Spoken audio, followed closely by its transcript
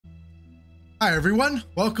Hi everyone,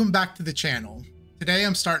 welcome back to the channel. Today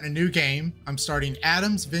I'm starting a new game. I'm starting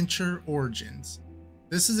Adam's Venture Origins.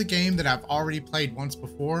 This is a game that I've already played once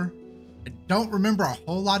before. I don't remember a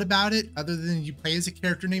whole lot about it other than you play as a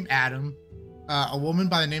character named Adam. A woman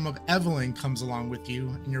by the name of Evelyn comes along with you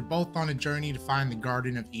and you're both on a journey to find the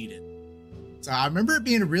Garden of Eden. So I remember it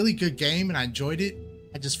being a really good game and I enjoyed it.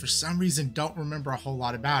 I just for some reason don't remember a whole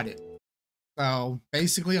lot about it. So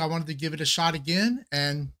basically I wanted to give it a shot again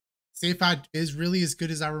and see if it is really as good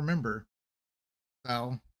as I remember.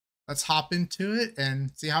 So let's hop into it and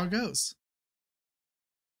see how it goes.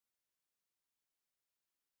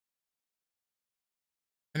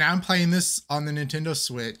 And I'm playing this on the Nintendo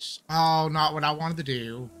Switch. Oh, not what I wanted to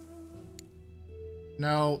do.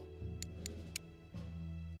 No.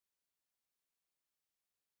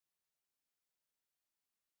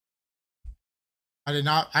 I did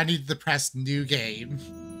not. I need to press new game.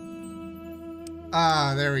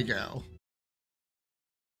 Ah, there we go.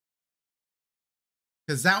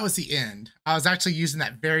 Because that was the end. I was actually using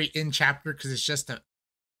that very end chapter because it's just like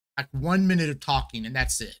 1 minute of talking and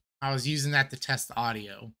that's it. I was using that to test the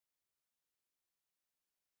audio.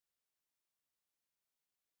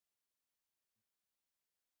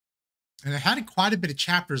 And it had quite a bit of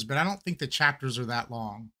chapters, but I don't think the chapters are that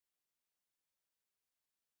long.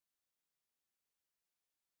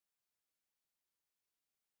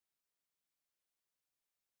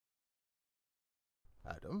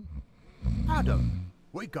 Adam? Adam!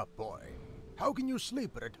 Wake up, boy. How can you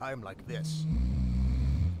sleep at a time like this?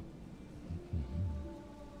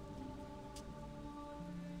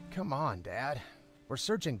 Come on, Dad. We're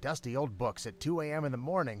searching dusty old books at 2 a.m. in the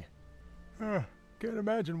morning. Can't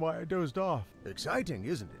imagine why I dozed off. Exciting,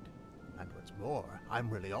 isn't it? And what's more, I'm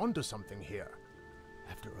really onto something here.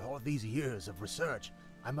 After all these years of research,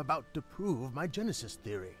 I'm about to prove my Genesis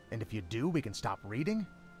theory. And if you do, we can stop reading?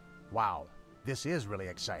 Wow, this is really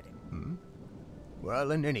exciting.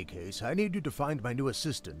 Well, in any case, I need you to find my new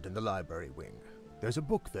assistant in the library wing. There's a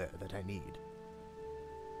book there that I need.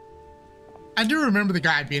 I do remember the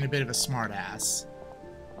guy being a bit of a smartass.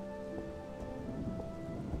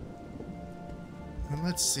 And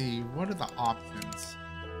let's see, what are the options?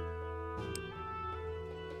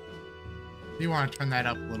 You want to turn that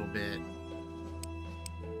up a little bit.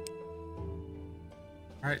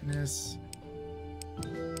 Brightness.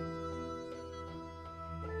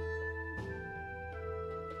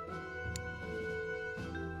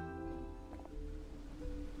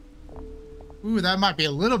 Ooh, that might be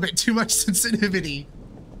a little bit too much sensitivity.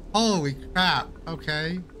 Holy crap.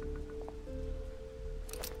 Okay.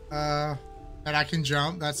 And I can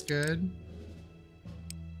jump. That's good.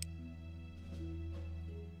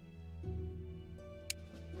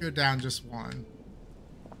 Go down just one.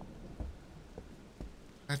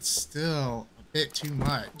 That's still a bit too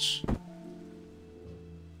much.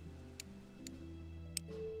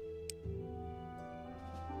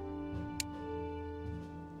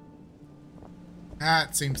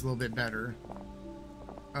 That seems a little bit better.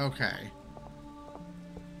 Okay.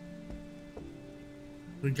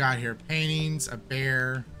 We got here paintings, a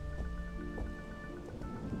bear,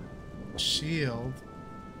 shield.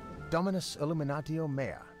 Dominus Illuminatio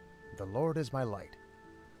Mea. The Lord is my light.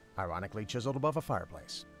 Ironically chiseled above a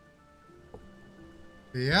fireplace.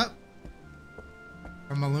 Yep.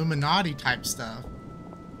 Some Illuminati type stuff.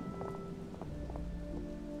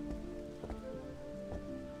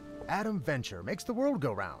 Adam Venture makes the world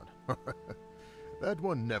go round. That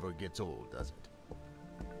one never gets old, does it?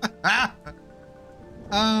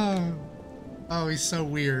 Oh, he's so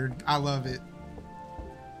weird. I love it.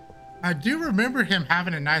 I do remember him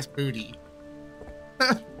having a nice booty.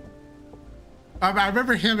 I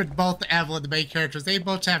remember him and both Evelyn, the main characters. They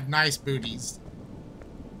both have nice booties.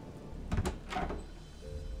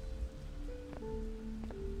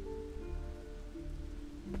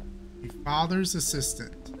 Your father's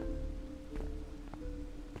assistant.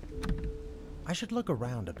 I should look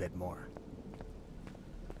around a bit more.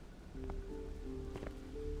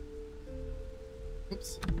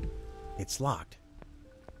 Oops. It's locked.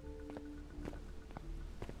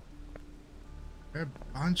 A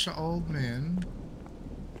bunch of old men.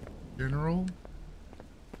 General.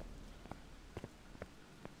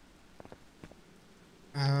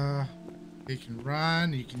 You can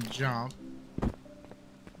run, you can jump.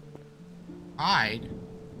 Hide?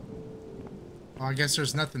 Well, I guess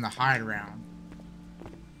there's nothing to hide around.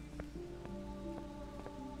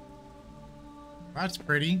 That's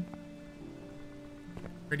pretty.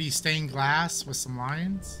 Pretty stained glass with some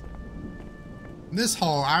lions. This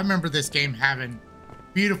whole, I remember this game having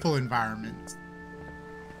beautiful environments.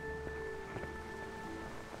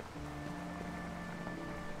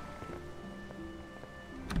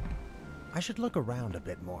 should look around a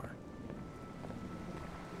bit more.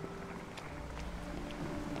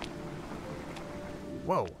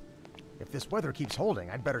 Whoa. If this weather keeps holding,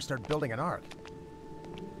 I'd better start building an ark.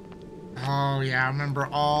 Oh yeah, I remember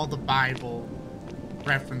all the Bible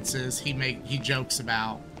references he jokes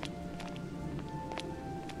about.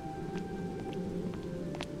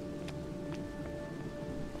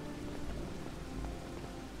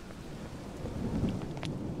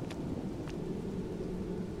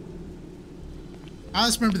 I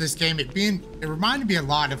just remember this game, it reminded me a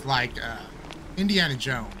lot of like Indiana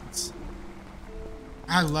Jones.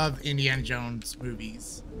 I love Indiana Jones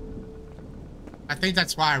movies. I think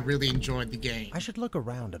that's why I really enjoyed the game. I should look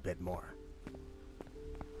around a bit more.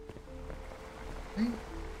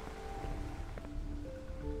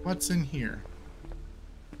 What's in here?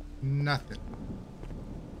 Nothing.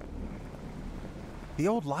 The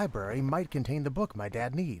old library might contain the book my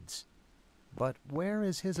dad needs. But where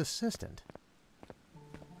is his assistant?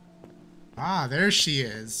 Ah, there she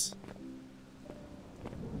is.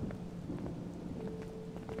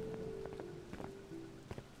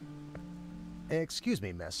 Excuse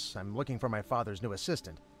me, miss. I'm looking for my father's new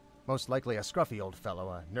assistant. Most likely a scruffy old fellow,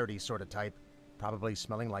 a nerdy sort of type. Probably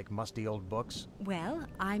smelling like musty old books. Well,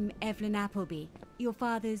 I'm Evelyn Appleby, your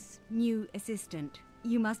father's new assistant.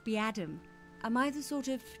 You must be Adam. Am I the sort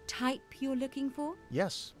of type you're looking for?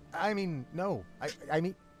 Yes. I mean, no.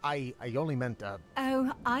 I only meant,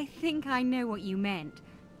 Oh, I think I know what you meant.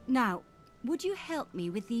 Now, would you help me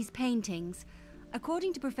with these paintings?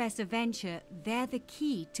 According to Professor Venture, they're the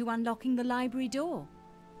key to unlocking the library door.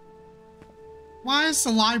 Why is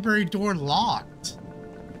the library door locked?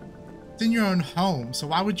 It's in your own home, so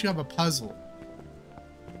why would you have a puzzle?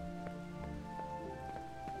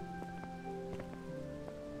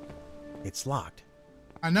 It's locked.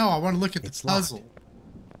 I know, I want to look at the puzzle. Locked.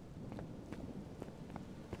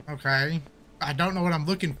 Okay. I don't know what I'm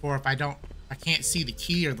looking for if I can't see the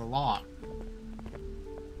key or the lock.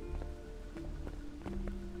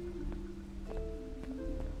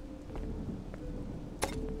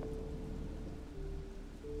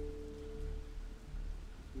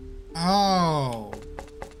 Oh.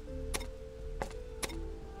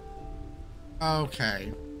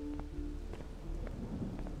 Okay.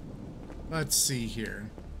 Let's see here.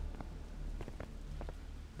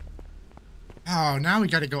 Oh, now we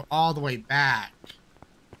gotta go all the way back.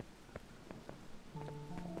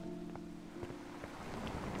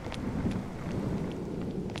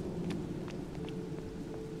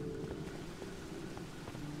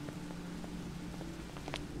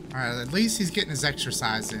 Alright, at least he's getting his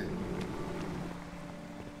exercise in.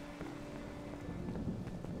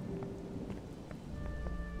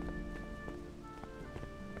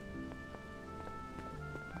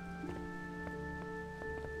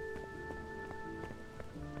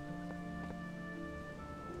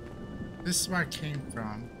 This is where I came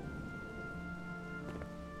from.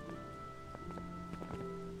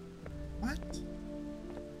 What?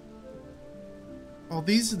 Well,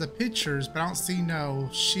 these are the pictures, but I don't see no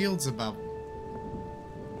shields above them.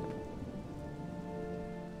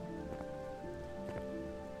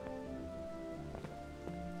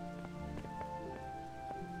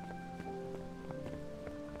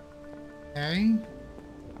 Okay.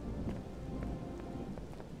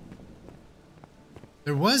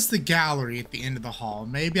 There was the gallery at the end of the hall.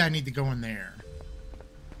 Maybe I need to go in there.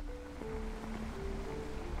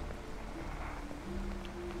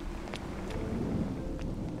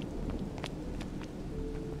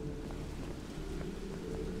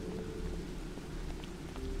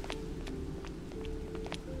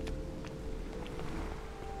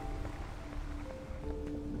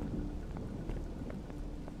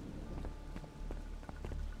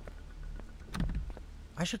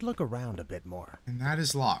 I should look around a bit more. And that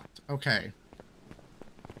is locked. Okay.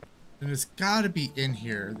 Then it's gotta be in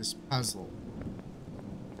here, this puzzle.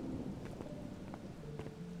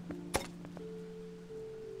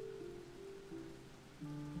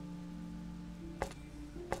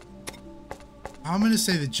 I'm gonna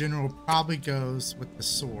say the general probably goes with the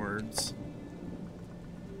swords.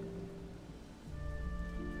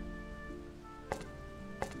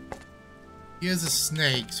 He has a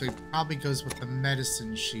snake, so he probably goes with the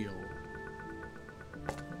medicine shield.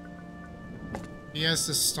 He has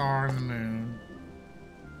the star and the moon.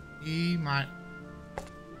 He might...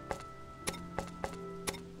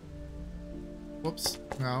 Whoops,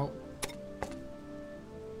 no.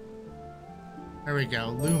 There we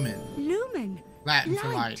go, lumen. Lumen. Latin for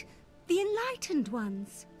light. The enlightened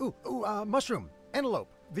ones. Mushroom,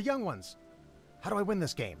 antelope, the young ones. How do I win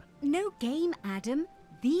this game? No game, Adam.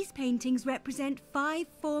 These paintings represent 5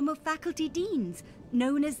 former faculty deans,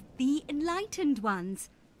 known as the Enlightened Ones.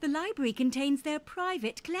 The library contains their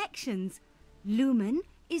private collections. Lumen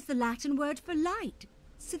is the Latin word for light,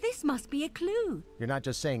 so this must be a clue. You're not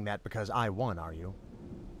just saying that because I won, are you?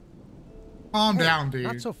 Calm Hey, down, dude.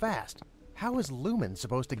 Not so fast. How is Lumen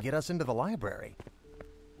supposed to get us into the library?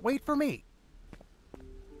 Wait for me.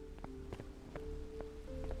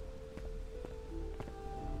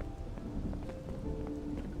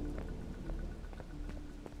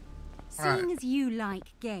 Seeing as you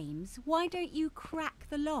like games, why don't you crack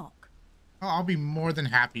the lock? Oh, I'll be more than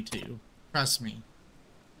happy to. Trust me.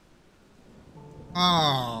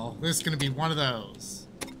 Oh, this is going to be one of those.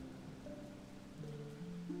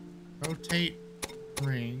 Rotate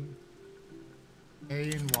ring.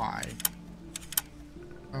 A and Y.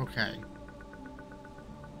 Okay.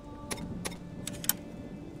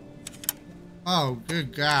 Oh,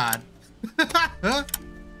 good God.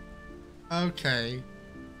 Okay.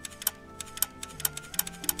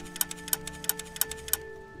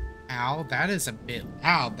 Ow, that is a bit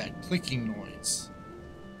loud, that clicking noise.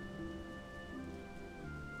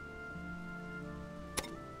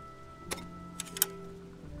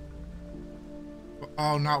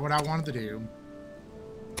 Oh, not what I wanted to do.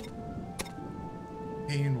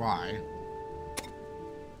 A and Y.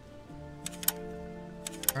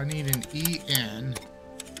 I need an EN.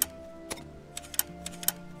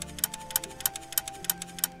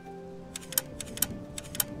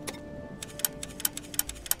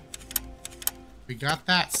 We got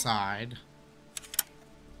that side.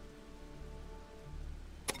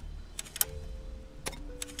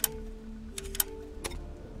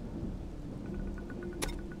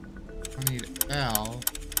 I need L.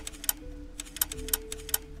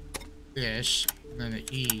 Fish. And then an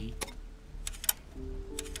E.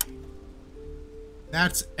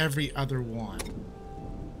 That's every other one.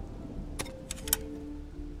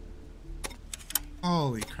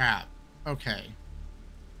 Holy crap. Okay.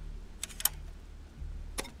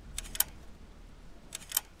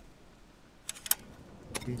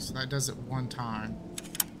 Okay, so that does it one time.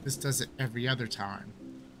 This does it every other time.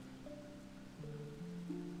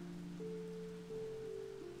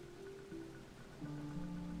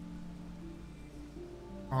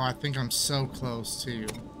 Oh, I think I'm so close too.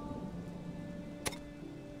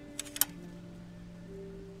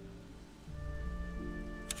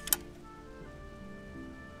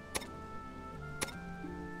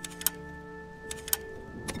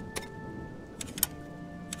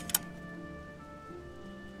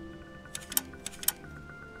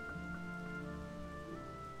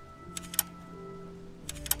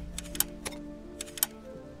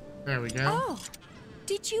 There we go. Oh,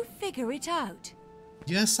 did you figure it out?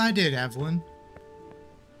 Yes, I did, Evelyn.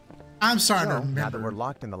 I'm starting to So, now that remember. we're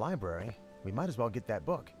locked in the library, we might as well get that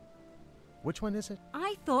book. Which one is it?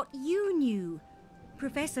 I thought you knew.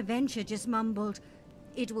 Professor Venture just mumbled,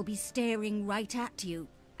 "It will be staring right at you,"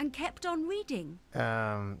 and kept on reading.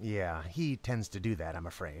 Yeah, he tends to do that, I'm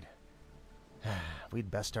afraid. We'd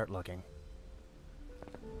best start looking.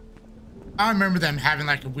 I remember them having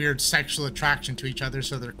like a weird sexual attraction to each other,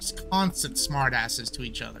 so they're constant smartasses to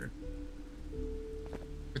each other.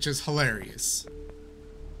 Which is hilarious.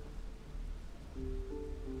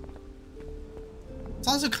 It's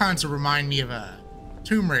also kind of remind me of a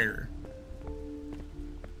Tomb Raider.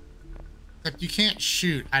 Except you can't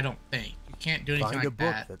shoot, I don't think. You can't do anything Find a like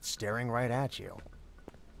book that. that's staring right at you.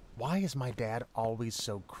 Why is my dad always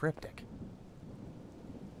so cryptic?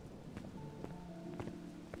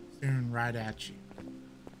 Staring right at you.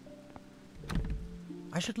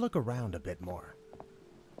 I should look around a bit more.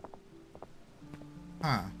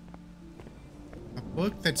 Huh. A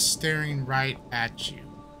book that's staring right at you.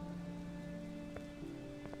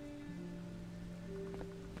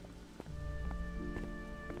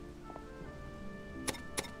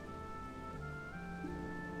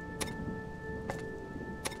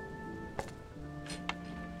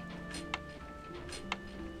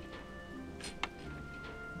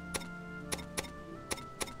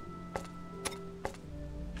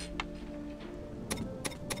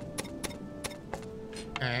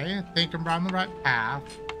 Okay, I think I'm on the right path.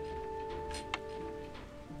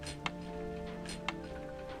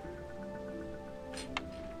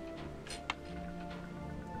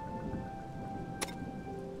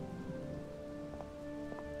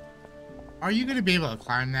 Are you going to be able to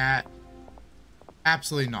climb that?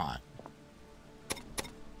 Absolutely not.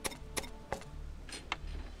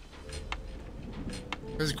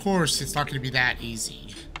 Because of course it's not going to be that easy.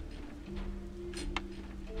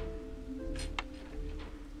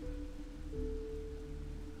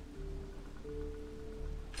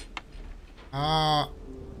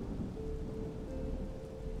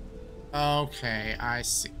 Okay, I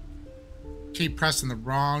see. Keep pressing the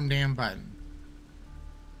wrong damn button.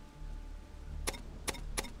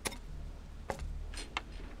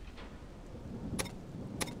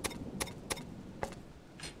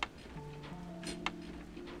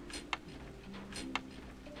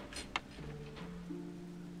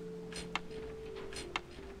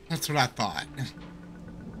 That's what I thought.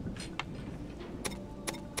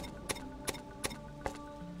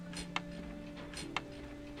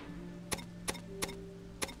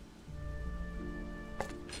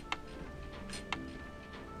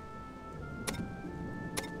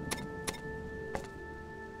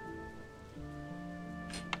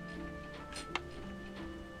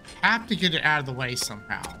 Have to get it out of the way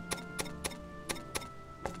somehow.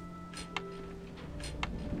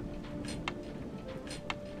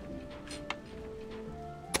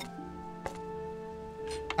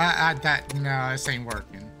 No, this ain't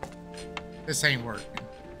working. This ain't working.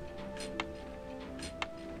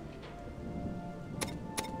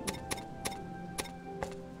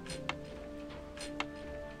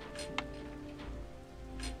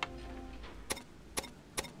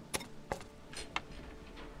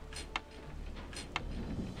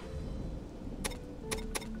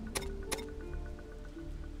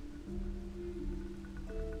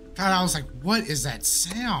 God, I was like, what is that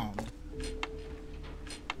sound?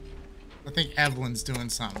 I think Evelyn's doing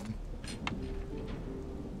something.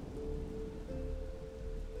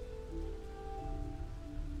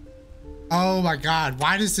 Oh my God,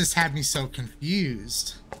 why does this have me so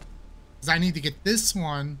confused? Because I need to get this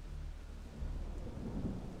one.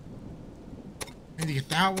 I need to get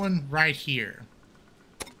that one right here.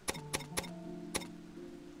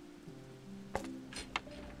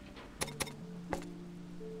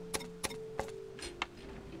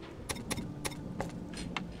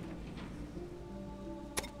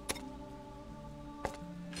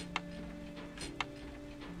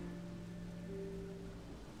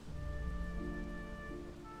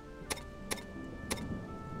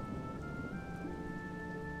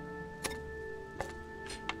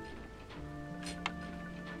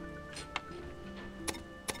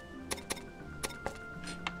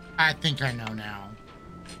 I think I know now.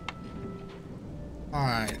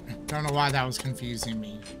 Alright. Don't know why that was confusing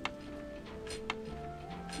me.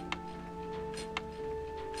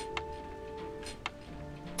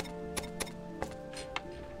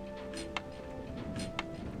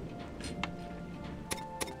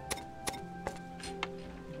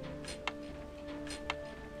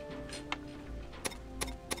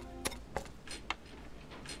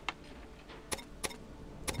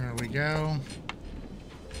 There we go.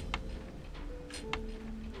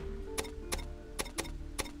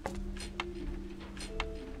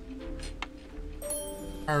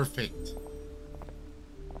 Perfect.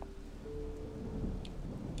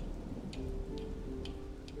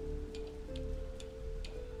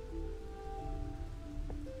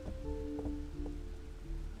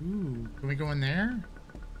 Ooh, can we go in there?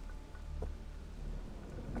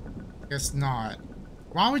 Guess not.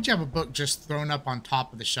 Why would you have a book just thrown up on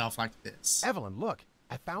top of the shelf like this? Evelyn, look.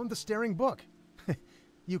 I found the staring book.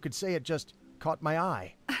 You could say it just caught my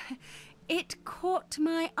eye. It caught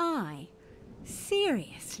my eye.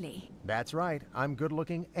 Seriously? That's right. I'm good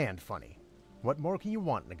looking and funny. What more can you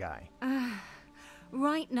want in a guy?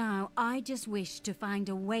 Right now, I just wish to find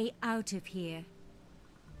a way out of here.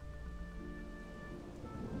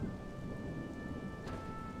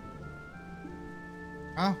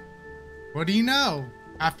 Oh, what do you know?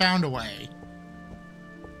 I found a way.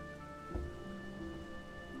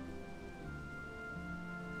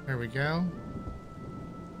 There we go.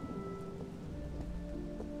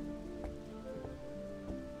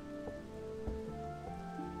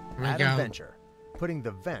 Adam Venture, putting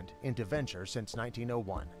the vent into venture since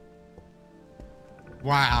 1901.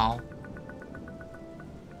 Wow.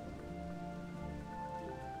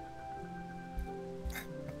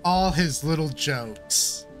 All his little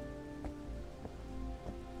jokes.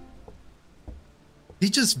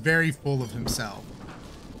 He's just very full of himself.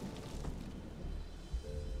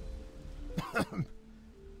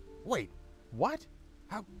 Wait, what?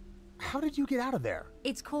 How did you get out of there?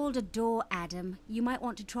 It's called a door, Adam. You might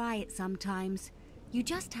want to try it sometimes. You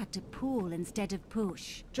just had to pull instead of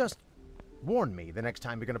push. Just warn me the next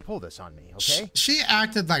time you're going to pull this on me, okay? She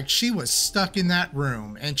acted like she was stuck in that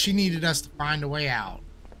room and she needed us to find a way out.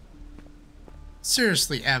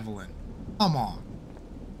 Seriously, Evelyn. Come on.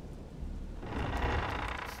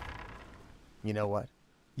 You know what?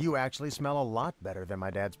 You actually smell a lot better than my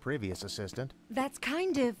dad's previous assistant. That's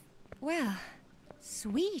kind of, well,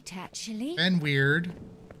 sweet, actually. And weird.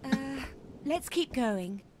 Let's keep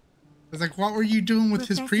going. was like, what were you doing with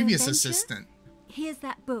his Professor previous Venture? assistant? Here's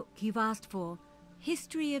that book you've asked for.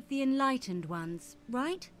 History of the Enlightened Ones,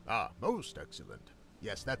 right? Ah, most excellent.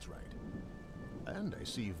 Yes, that's right. And I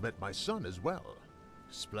see you've met my son as well.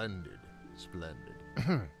 Splendid,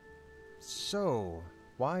 splendid. So,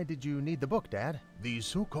 why did you need the book, Dad? These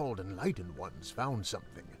so-called enlightened ones found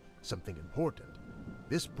something important.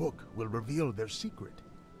 This book will reveal their secret.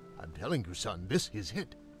 I'm telling you, son, this is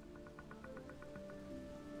it.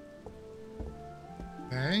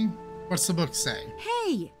 Okay. What's the book say?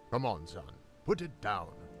 Hey! Come on, son. Put it down.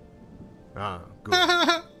 Ah,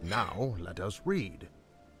 good. Now, let us read.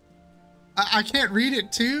 I can't read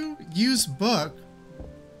it too? Use book.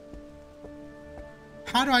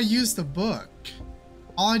 How do I use the book?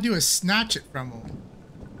 All I do is snatch it from him.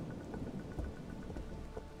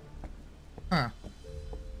 Huh.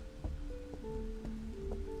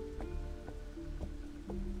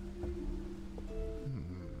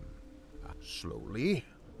 Slowly,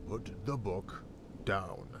 put the book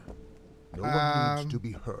down. No one needs to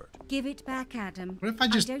be hurt. Give it back, Adam. What if I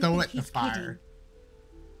just don't throw think it in the he's fire?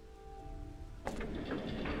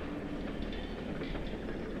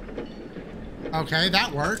 Okay,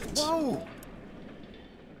 that worked. Whoa!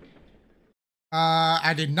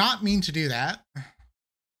 I did not mean to do that.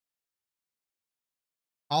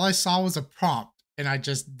 All I saw was a prompt, and I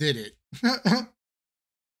just did it.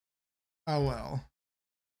 Oh well.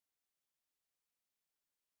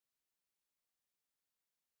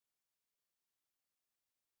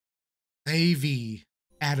 AV,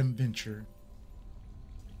 Adam Venture.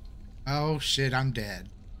 Oh shit, I'm dead.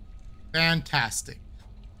 Fantastic.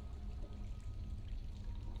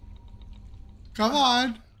 Come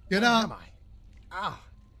on, get Where up. am I? Ah,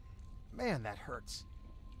 man, that hurts.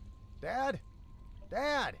 Dad?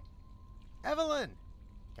 Dad? Evelyn?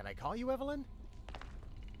 Can I call you Evelyn?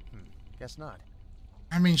 Guess not.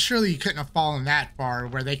 I mean, surely you couldn't have fallen that far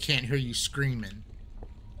where they can't hear you screaming.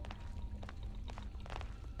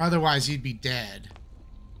 Otherwise, you'd be dead.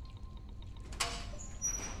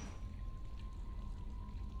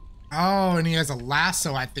 Oh, and he has a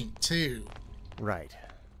lasso, I think, too. Right.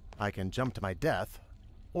 I can jump to my death,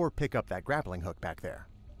 or pick up that grappling hook back there.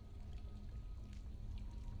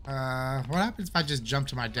 What happens if I just jump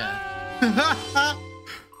to my death?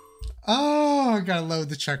 Oh, I gotta load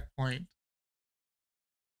the checkpoint.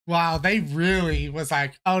 Wow, they really was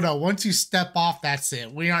like, oh no, once you step off, that's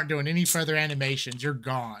it. We aren't doing any further animations. You're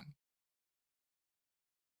gone.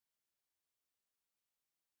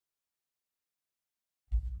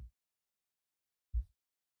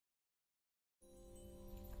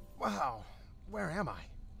 Wow, where am I?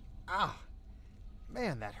 Ah,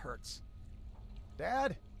 man, that hurts.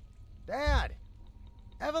 Dad? Dad?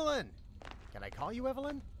 Evelyn? Can I call you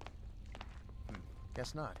Evelyn?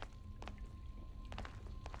 Guess not.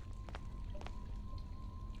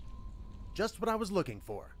 Just what I was looking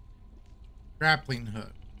for. Grappling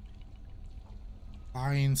hook.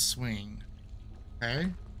 Flying swing. Okay.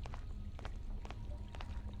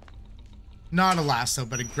 Not a lasso,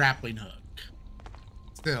 but a grappling hook.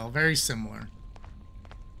 Still, very similar.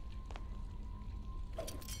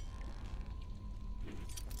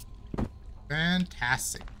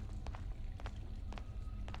 Fantastic.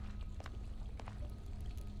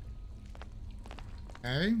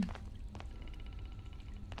 Okay.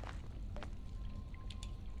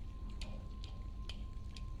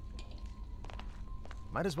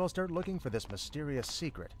 Might as well start looking for this mysterious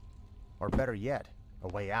secret. Or better yet, a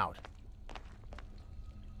way out.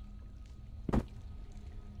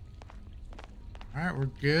 Alright, we're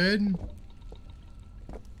good.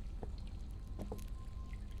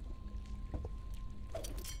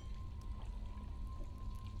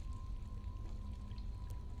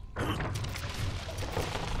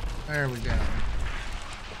 There we go.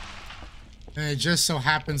 And it just so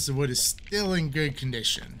happens the wood is still in good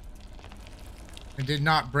condition. It did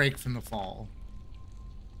not break from the fall.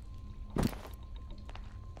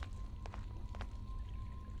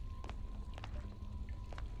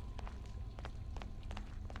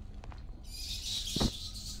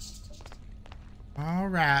 All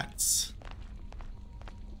rats.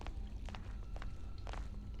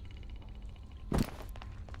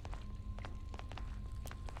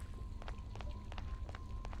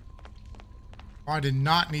 Oh, I did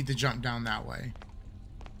not need to jump down that way.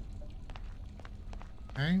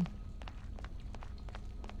 Okay.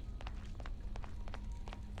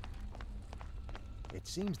 It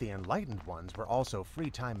seems the enlightened ones were also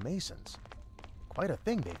free-time masons. Quite a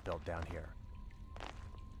thing they've built down here.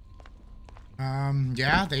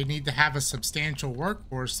 Yeah, they need to have a substantial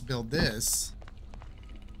workforce to build this.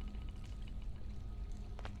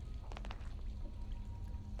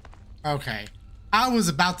 Okay. I was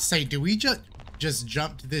about to say, do we just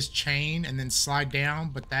jump to this chain and then slide down?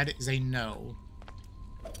 But that is a no.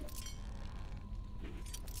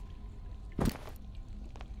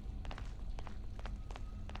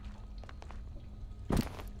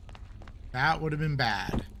 That would have been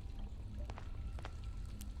bad.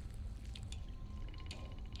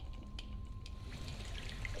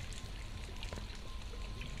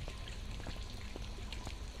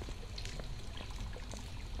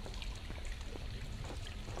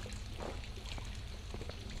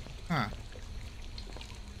 Huh.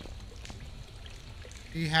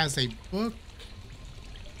 He has a book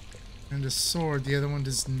and a sword. The other one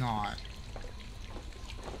does not.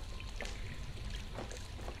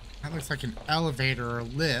 That looks like an elevator or a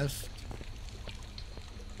lift.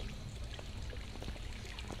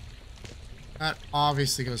 That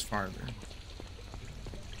obviously goes farther.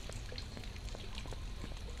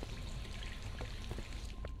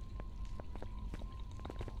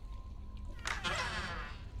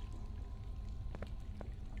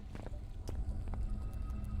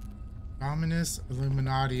 Dominus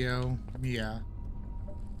Illuminatio Mia.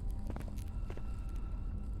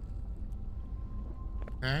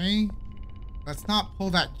 Okay. Let's not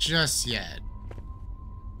pull that just yet.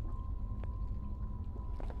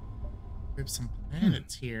 We have some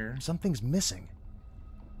planets here. Something's missing.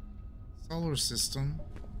 Solar system.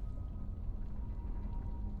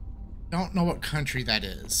 Don't know what country that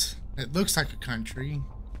is. It looks like a country.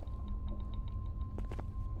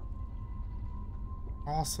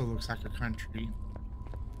 Also looks like a country.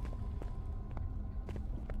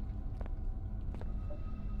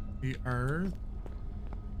 The Earth.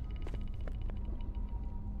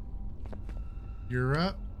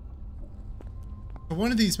 Europe. So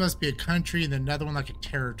one of these must be a country and another one like a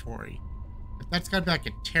territory. But that's gotta be like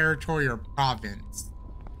a territory or province.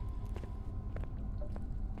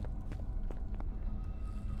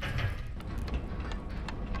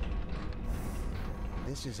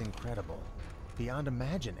 This is incredible. Beyond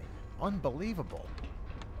imagining. Unbelievable.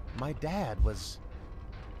 My dad was...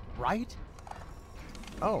 right?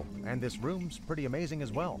 Oh, and this room's pretty amazing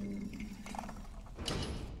as well.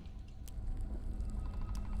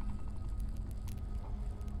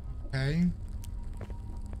 Okay.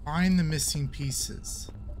 Find the missing pieces.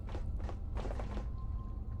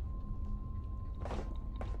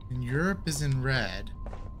 And Europe is in red.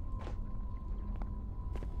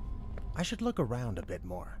 I should look around a bit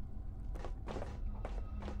more.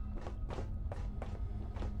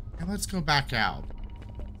 And let's go back out.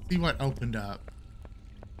 See what opened up.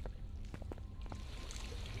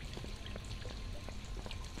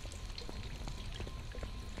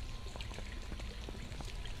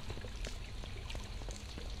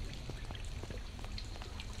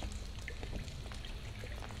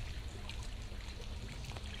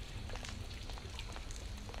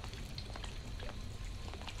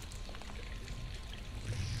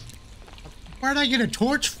 Where'd I get a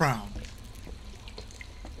torch from?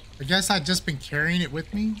 I guess I've just been carrying it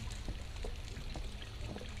with me.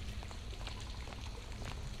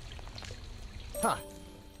 Huh.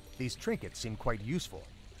 These trinkets seem quite useful.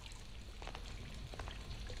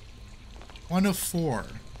 1 of 4.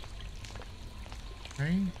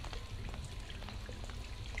 Okay.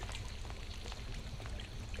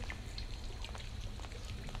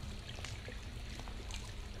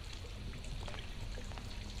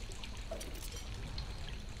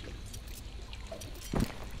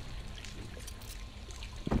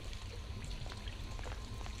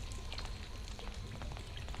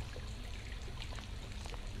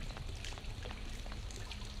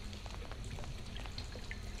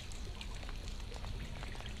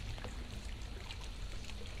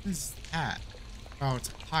 What is that? Oh, it's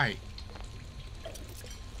a pipe.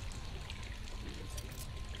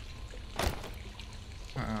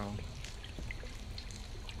 Uh-oh.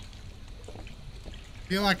 I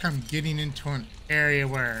feel like I'm getting into an area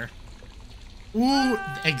where... Ooh,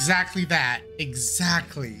 exactly that.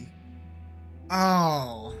 Exactly.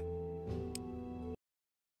 Oh.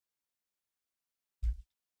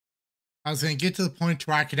 I was going to get to the point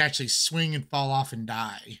where I could actually swing and fall off and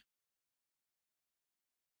die.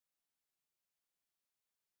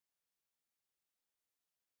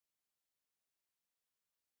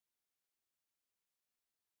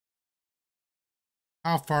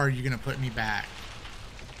 How far are you going to put me back?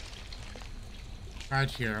 Right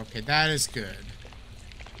here. Okay, that is good.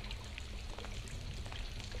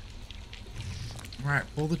 Alright,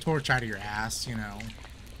 pull the torch out of your ass, you know.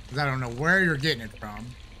 Because I don't know where you're getting it from.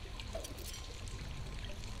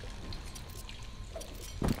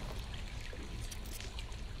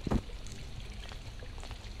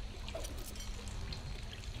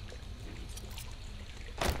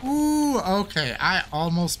 Ooh, okay. I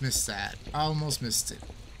almost missed that. I almost missed it.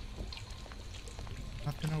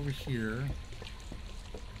 Nothing over here.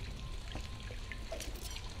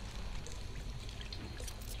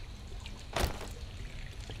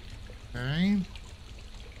 Okay.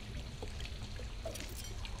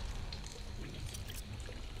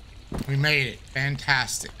 We made it.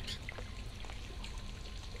 Fantastic.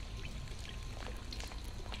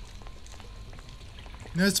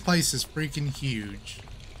 This place is freaking huge.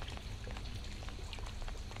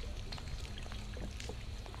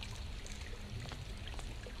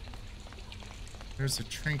 There's a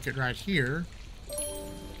trinket right here.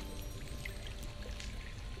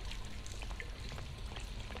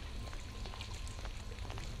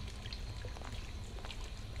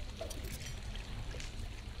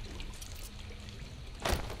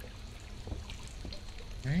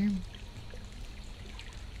 Okay.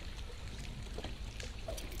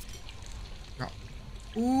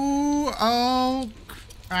 Ooh, oh,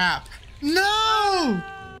 crap. No!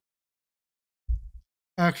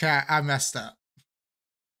 Okay, I messed up.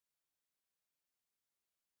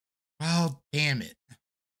 Well, damn it.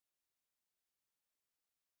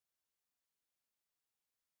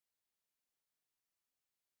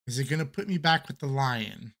 Is it gonna put me back with the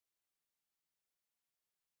lion?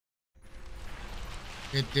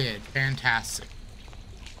 It did. Fantastic.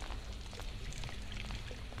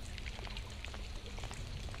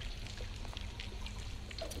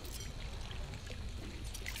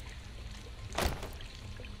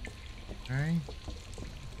 Okay.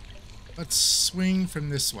 Let's swing from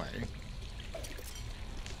this way.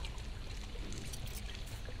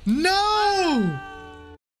 No!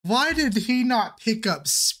 Why did he not pick up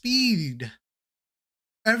speed?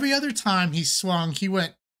 Every other time he swung, he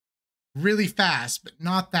went really fast, but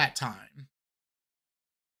not that time.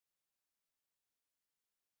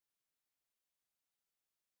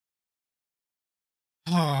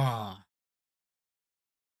 Ah.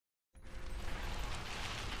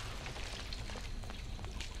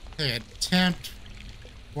 Okay, attempt,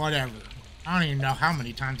 whatever. I don't even know how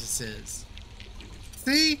many times this is.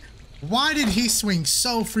 See? Why did he swing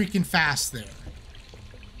so freaking fast there?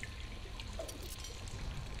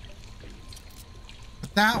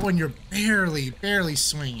 But that one, you're barely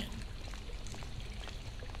swinging.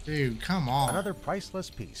 Dude, come on. Another priceless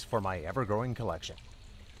piece for my ever-growing collection.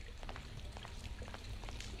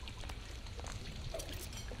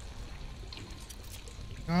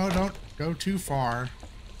 No, don't go too far.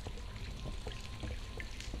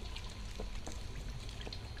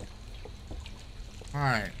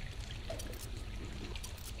 Alright.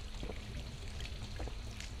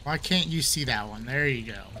 Why can't you see that one? There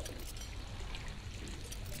you go.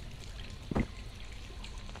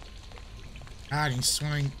 God, he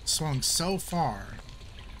swung so far.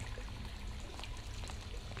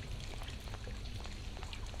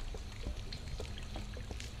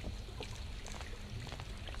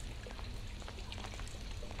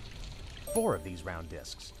 Four of these round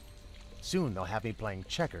discs. Soon they'll have me playing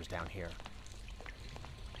checkers down here.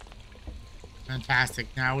 Fantastic.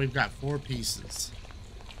 Now we've got 4 pieces.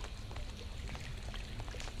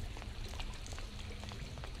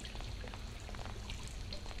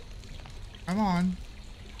 Come on.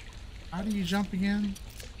 How do you jump again?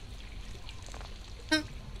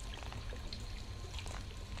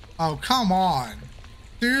 Oh, come on.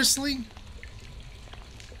 Seriously?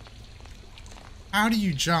 How do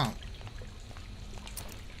you jump?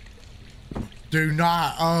 Do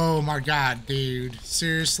not. Oh my God, dude.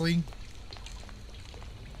 Seriously?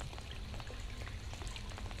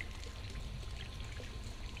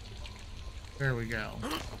 There we go.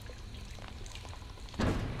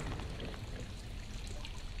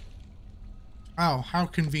 Oh, how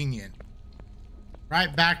convenient.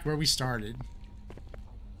 Right back where we started.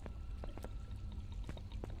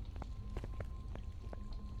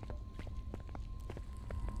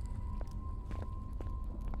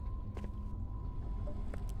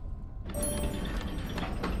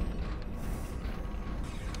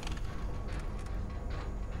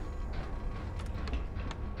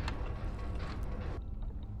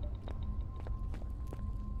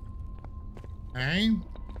 Okay.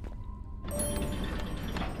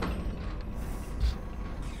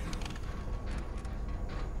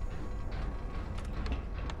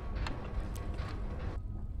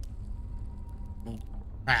 Oh,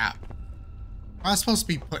 crap. I was supposed to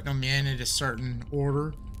be putting them in a certain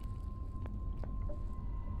order.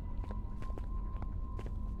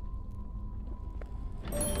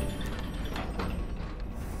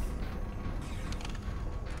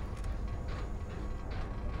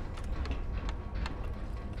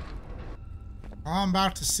 I'm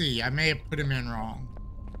about to see. I may have put him in wrong.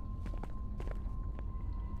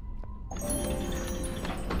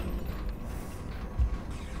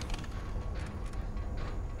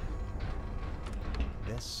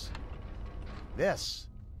 This,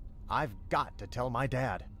 I've got to tell my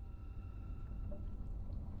dad.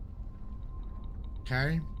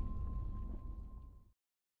 Okay.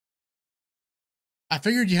 I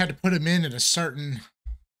figured you had to put them in a certain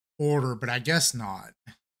order, but I guess not.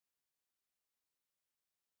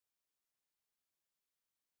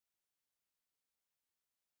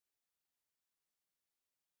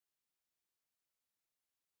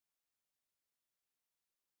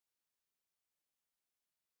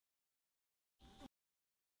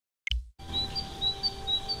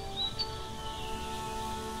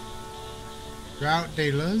 Drought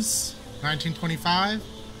de Luz, 1925.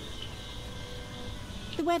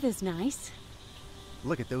 The weather's nice.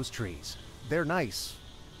 Look at those trees. They're nice,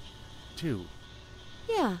 too.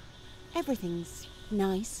 Yeah, everything's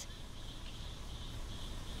nice.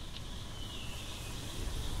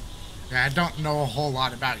 Yeah, I don't know a whole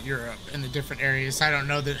lot about Europe and the different areas. I don't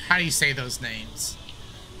know that. How do you say those names?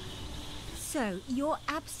 So, you're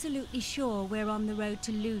absolutely sure we're on the road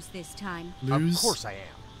to Luz this time? Luz? Of course I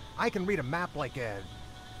am. I can read a map like a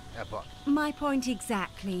book. My point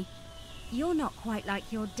exactly. You're not quite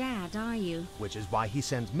like your dad, are you? Which is why he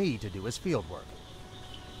sends me to do his field work.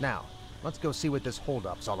 Now, let's go see what this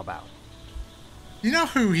holdup's all about. You know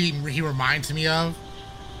who he reminds me of?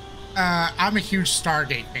 I'm a huge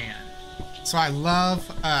Stargate fan. So I love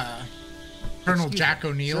Colonel Excuse Jack me,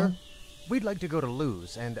 O'Neill. sir? We'd like to go to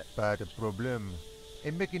Luz and... Pas de problème.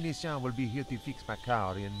 A mechanicien will be here to fix my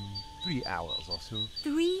car in 3 hours or so.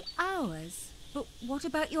 3 hours? But what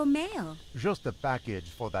about your mail? Just a package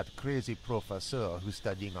for that crazy professor who's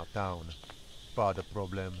studying our town. Pas de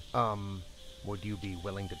problème. Would you be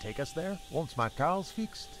willing to take us there? Once my car's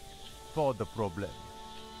fixed? Pas de problème.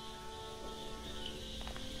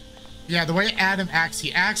 Yeah, the way Adam acts,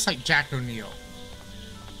 he acts like Jack O'Neill.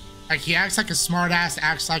 Like, he acts like a smartass,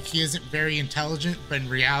 acts like he isn't very intelligent, but in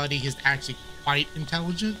reality, he's actually quite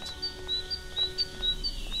intelligent.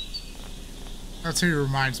 That's who he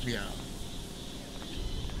reminds me of.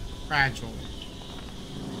 Fragile.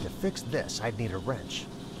 To fix this, I'd need a wrench.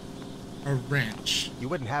 A wrench. You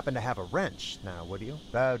wouldn't happen to have a wrench now, would you?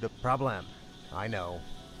 Pas de problème. I know.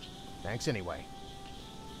 Thanks anyway.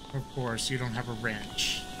 Of course, you don't have a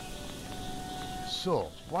wrench.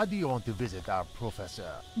 So, why do you want to visit our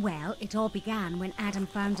professor? Well, it all began when Adam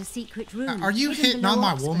found a secret room. Are you hidden hitting below on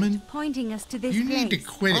my Oxford, woman? Pointing us to this You place. need to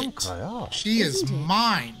quit it. Incroyable. She is Isn't it?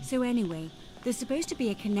 mine. So anyway, there's supposed to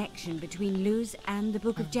be a connection between Luz and the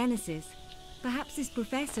Book of Genesis. Perhaps this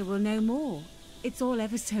professor will know more. It's all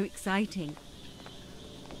ever so exciting.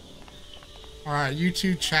 Alright, you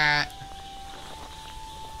two chat.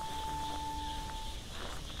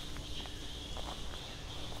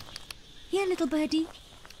 Here, little birdie.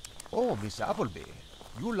 Oh, Miss Appleby,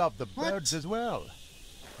 you love the What? birds as well.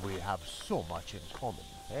 We have so much in common.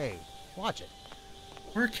 Hey, watch it.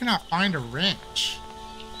 Where can I find a wrench?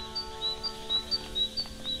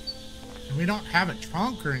 And we don't have a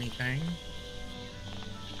trunk or anything.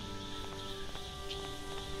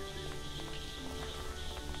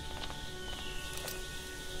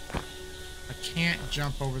 I can't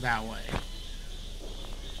jump over that way.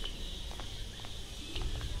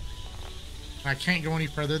 I can't go any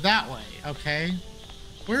further that way, okay?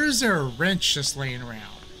 Where is there a wrench just laying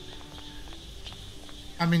around?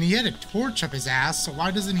 I mean, he had a torch up his ass, so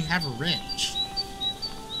why doesn't he have a wrench?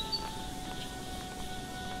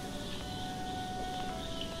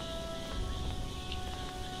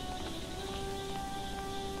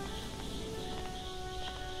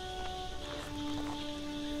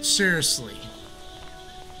 Seriously.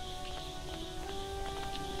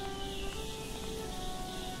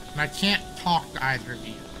 And I can't talk to either of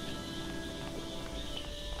you.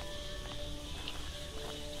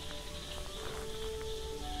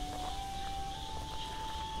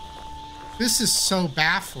 This is so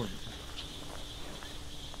baffling.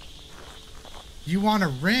 You want a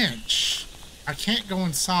wrench? I can't go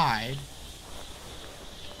inside.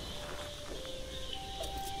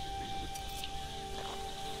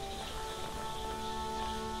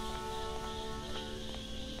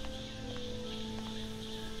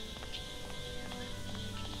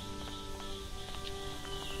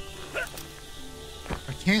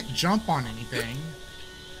 I can't jump on anything.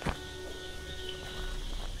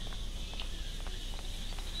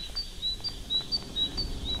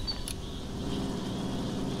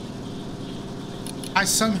 I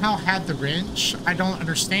somehow had the wrench. I don't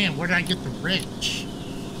understand. Where did I get the wrench?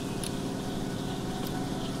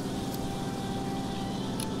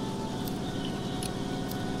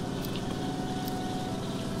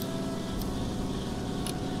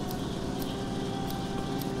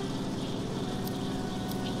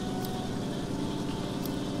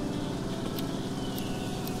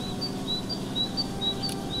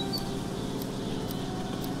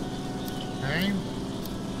 Okay.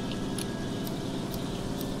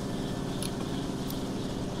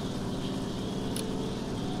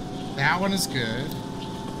 That one is good.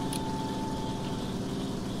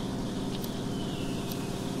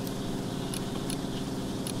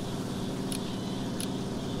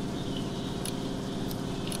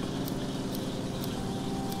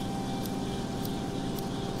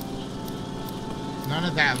 None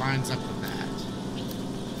of that lines up with that.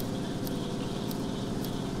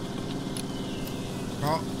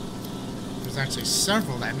 Well, there's actually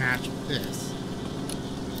several that match with this.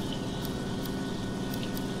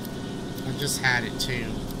 I just had it too.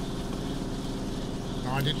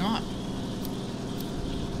 No, I did not.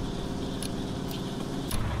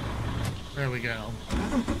 There we go.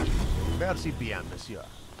 Merci bien, monsieur.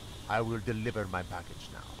 I will deliver my package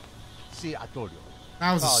now. See, I told you.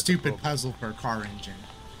 That was a stupid puzzle for a car engine.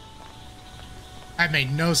 That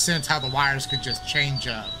made no sense how the wires could just change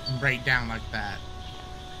up and break down like that.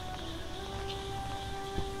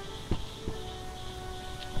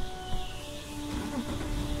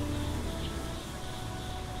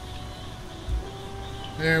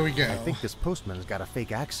 There we go. I think this postman's got a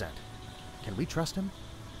fake accent. Can we trust him?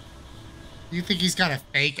 You think he's got a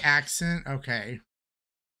fake accent? Okay.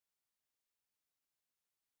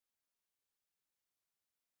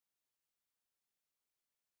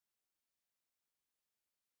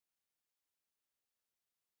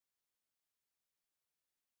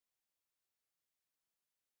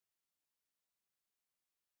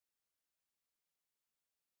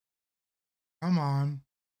 Come on.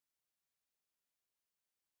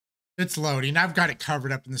 It's loading. I've got it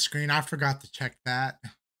covered up in the screen. I forgot to check that.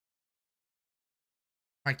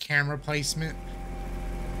 My camera placement.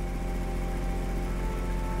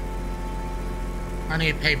 I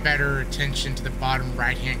need to pay better attention to the bottom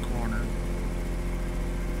right-hand corner.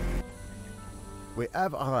 We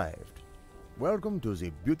have arrived. Welcome to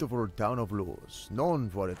the beautiful town of Luz, known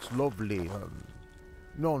for its lovely,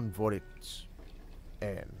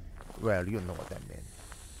 well, you know what that means.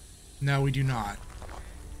 No, we do not.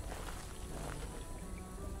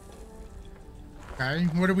 Okay,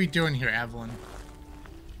 what are we doing here, Evelyn?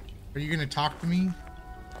 Are you gonna talk to me?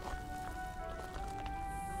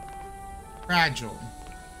 Fragile.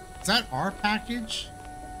 Is that our package?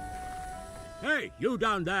 Hey, you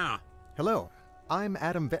down there. Hello, I'm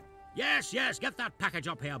Adam Yes, get that package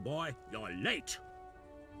up here, boy. You're late.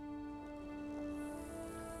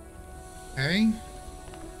 Hey?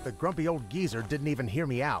 The grumpy old geezer didn't even hear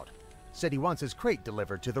me out. Said he wants his crate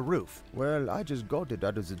delivered to the roof. Well, I just got it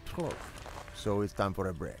out of the truck. So it's time for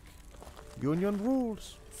a break. Union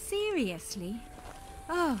rules. Seriously?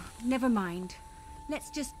 Oh, never mind. Let's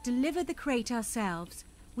just deliver the crate ourselves.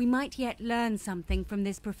 We might yet learn something from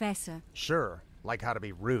this professor. Sure, like how to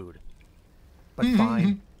be rude. But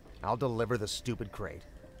fine, I'll deliver the stupid crate.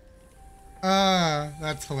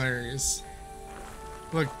 That's hilarious.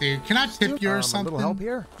 Look, dude, can I tip you or something? A little help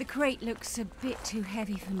here? The crate looks a bit too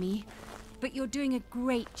heavy for me, but you're doing a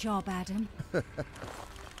great job, Adam.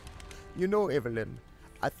 You know, Evelyn,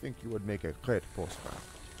 I think you would make a great postman.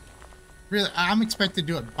 Really, I'm expected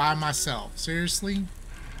to do it by myself. Seriously?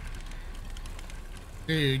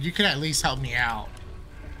 Dude, you could at least help me out.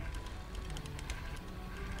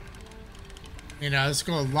 You know, let's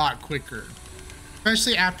go a lot quicker.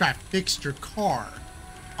 Especially after I fixed your car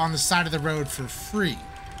on the side of the road for free.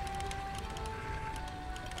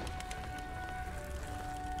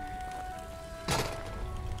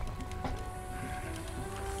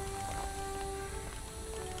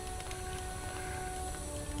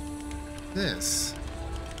 This.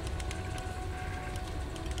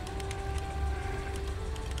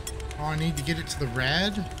 Oh, I need to get it to the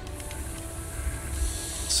red.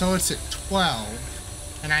 So it's at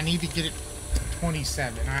 12, and I need to get it to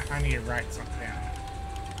 27. I need to write something down.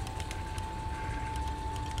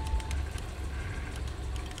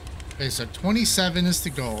 Okay, so 27 is the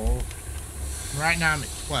goal. Right now I'm at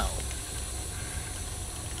 12.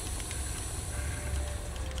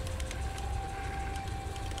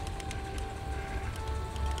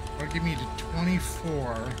 Or give me to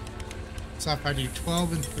 24. So if I do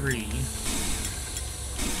 12 and 3.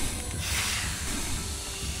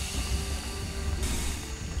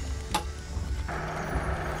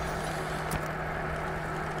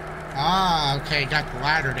 Ah, okay, got the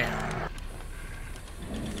ladder down.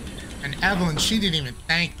 And Evelyn, she didn't even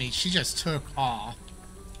thank me. She just took off.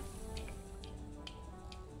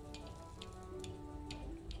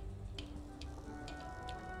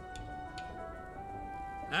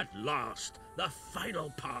 At last, the final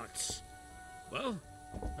parts. Well,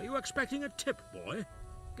 are you expecting a tip, boy?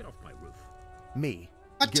 Get off my roof. Me?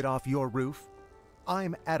 What? Get off your roof?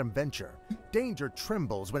 I'm Adam Venture. Danger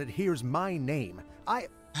trembles when it hears my name.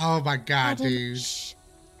 Oh my god, Adam, dude. shh.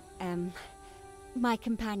 My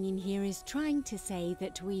companion here is trying to say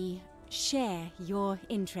that we share your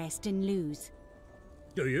interest in Luz.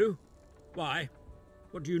 Do you? Why?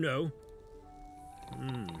 What do you know?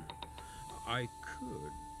 I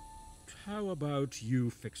could. How about you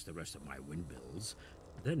fix the rest of my windmills,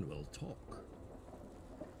 then we'll talk.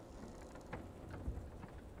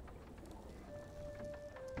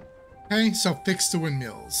 Okay, so fix the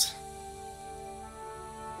windmills.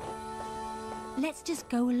 Let's just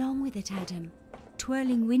go along with it, Adam.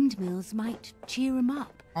 Twirling windmills might cheer him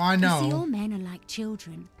up. Oh, I You see, know. all men are like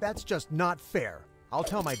children. That's just not fair. I'll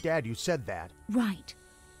tell my dad you said that. Right.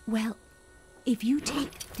 Well, if you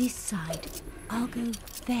take this side, I'll go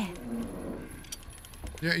there.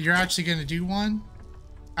 You're actually gonna do one?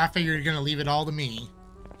 I figure you're gonna leave it all to me.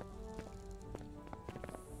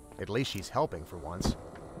 At least she's helping for once.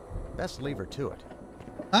 Best leave her to it.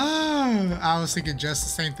 Oh, I was thinking just the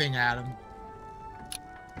same thing, Adam.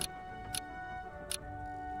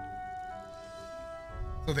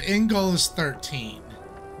 So the end goal is 13.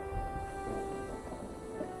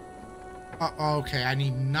 Okay, I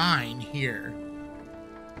need 9 here.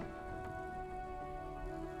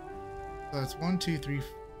 So it's 1, 2, 3,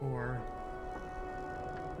 4.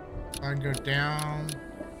 So I can go down.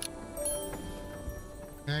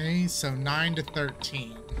 Okay, so 9 to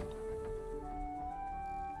 13.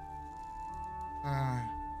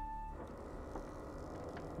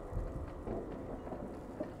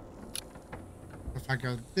 If I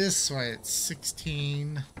go this way, it's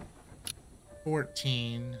 16,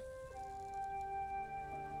 14.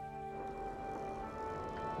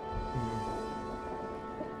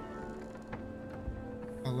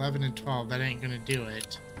 11 and 12, that ain't gonna do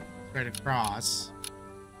it. Straight across.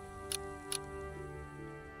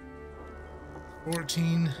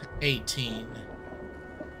 14, 18.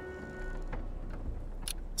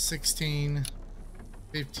 16,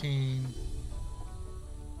 15,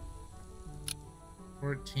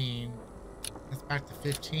 14. That's back to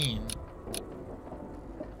 15.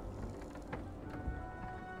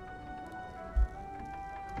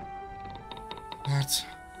 That's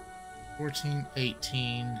 14,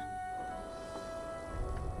 18.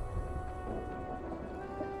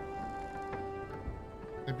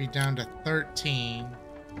 That'd be down to 13.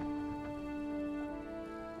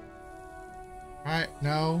 Right,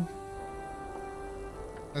 no.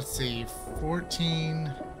 Let's see,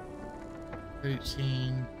 14,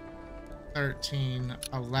 18, 13,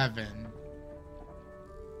 11.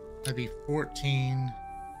 That'd be 14.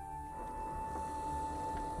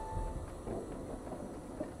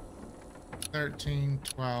 13,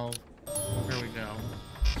 12. There we go.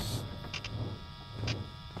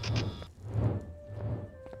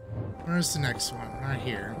 Where's the next one? Right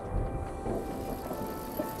here.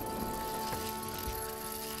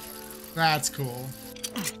 That's cool.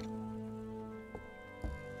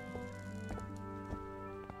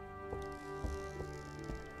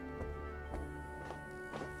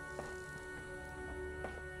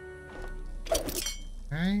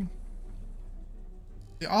 Okay.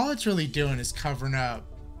 All it's really doing is covering up.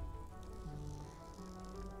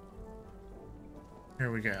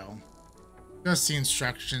 Here we go. Just the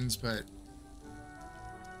instructions, but...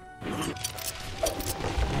 Alright.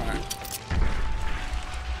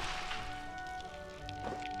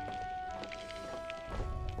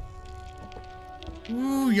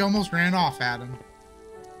 Ooh, you almost ran off, Adam.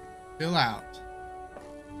 Chill out.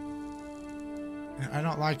 I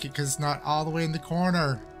don't like it because it's not all the way in the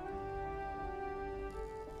corner.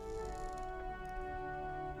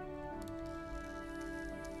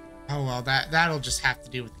 Oh well, that'll just have to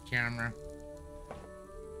do with the camera.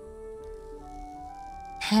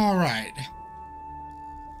 All right.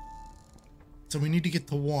 So we need to get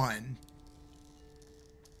to 1.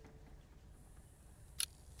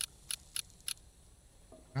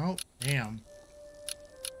 Oh, damn.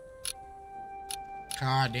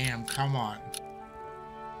 God damn, come on.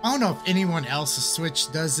 I don't know if anyone else's Switch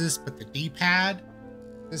does this, but the D-pad,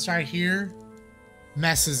 this right here,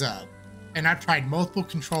 messes up. And I've tried multiple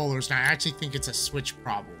controllers, and I actually think it's a Switch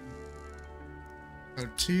problem. So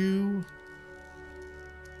 2,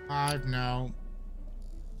 5, no.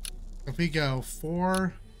 If we go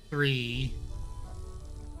 4, 3,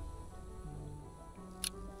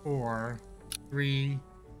 4, 3,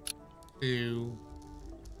 2.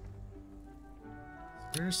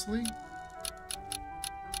 Seriously?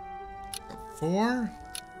 4,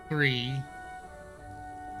 3,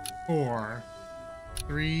 4,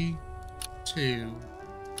 3, 2.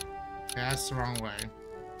 Okay, that's the wrong way.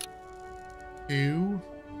 2,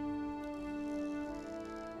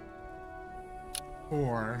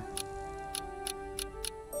 4.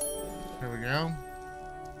 Here we go.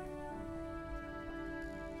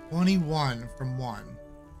 21 from 1.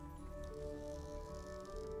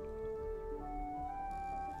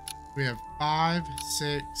 We have 5,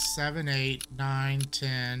 6, 7, 8, 9,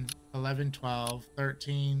 10, 11, 12,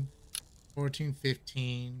 13, 14,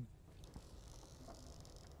 15.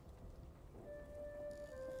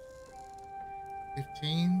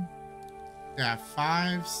 15. Yeah,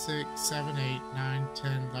 5, 6, 7, 8, 9,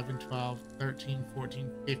 10, 11, 12, 13,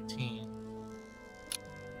 14, 15.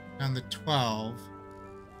 On the 12,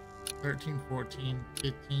 13, 14,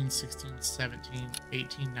 15, 16, 17,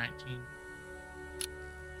 18, 19,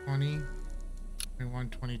 20, 21,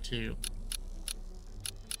 22.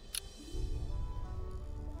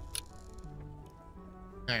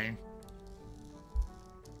 Okay.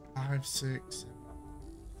 5, 6,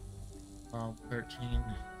 12, 13,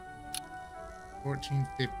 14,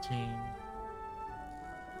 15.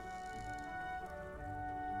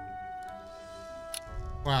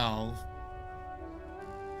 12.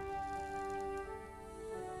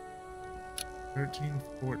 13,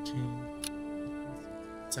 14,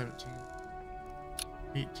 17,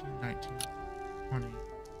 18, 19, 20.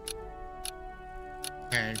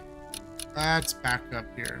 Okay. Let's back up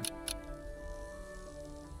here.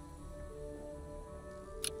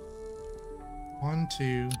 One,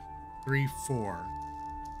 2, 3, 4.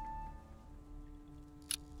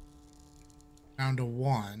 Down to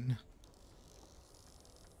 1.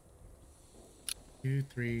 2,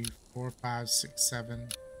 3, 4, 5, 6, 7,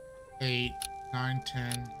 8, 9,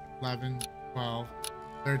 10, 11, 12,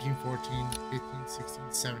 13, 14, 15,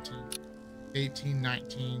 16, 17, 18,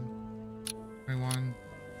 19, 21.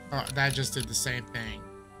 Oh, that just did the same thing.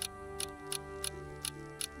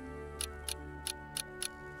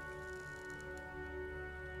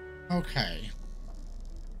 Okay.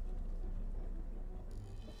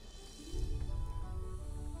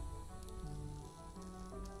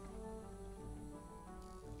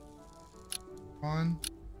 One,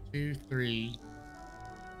 2, 3,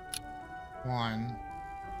 1.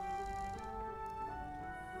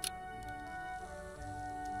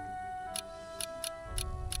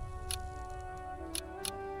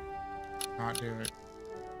 Not do it.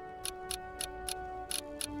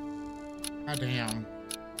 God damn.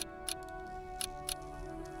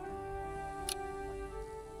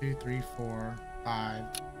 2, 3, 4, 5,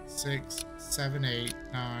 6, 7, 8,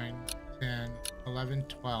 9, 10, 11,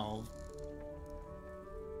 12.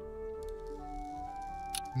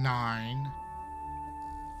 9,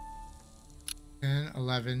 10,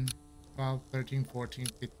 11, 12, 13, 14,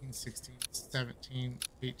 15, 16, 17,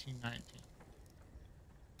 18, 19.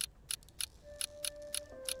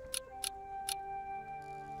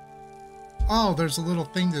 Oh, there's a little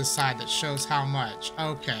thing to the side that shows how much.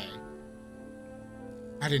 Okay.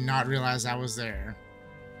 I did not realize I was there.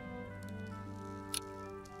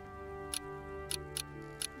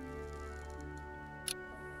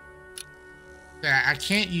 Yeah, I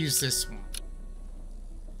can't use this one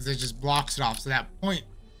because it just blocks it off. So that point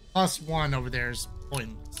plus 1 over there is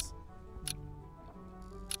pointless.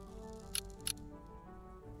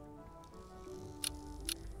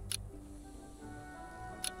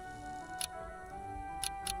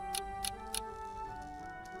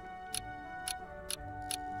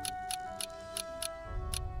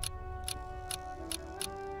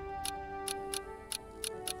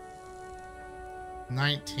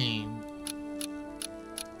 $19.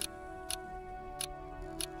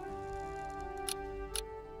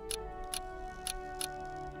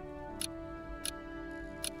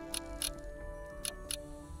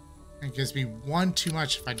 It gives me 1 too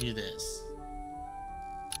much if I do this.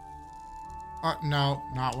 Oh, no,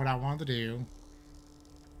 not what I wanted to do.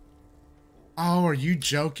 Oh, are you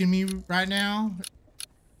joking me right now?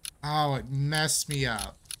 Oh, it messed me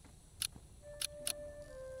up.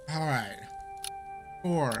 All right.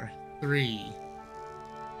 4, 3,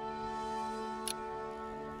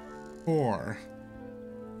 4.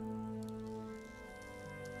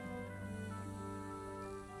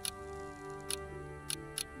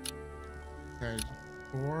 Okay,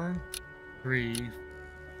 4, 3,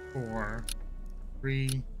 4,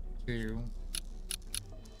 3, 2,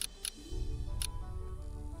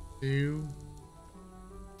 2,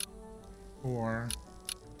 4.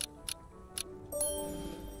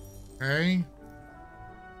 Okay.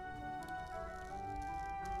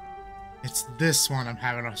 It's this one I'm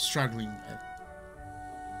having a struggling with.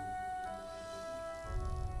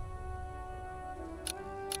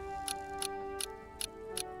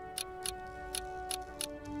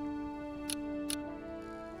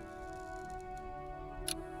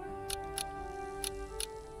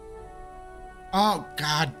 Oh,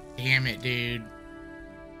 god damn it, dude.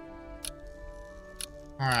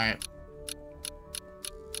 Alright.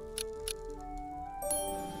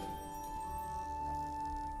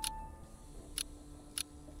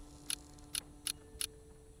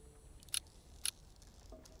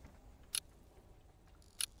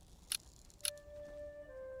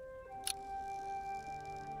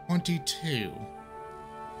 $22.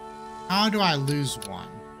 How do I lose one?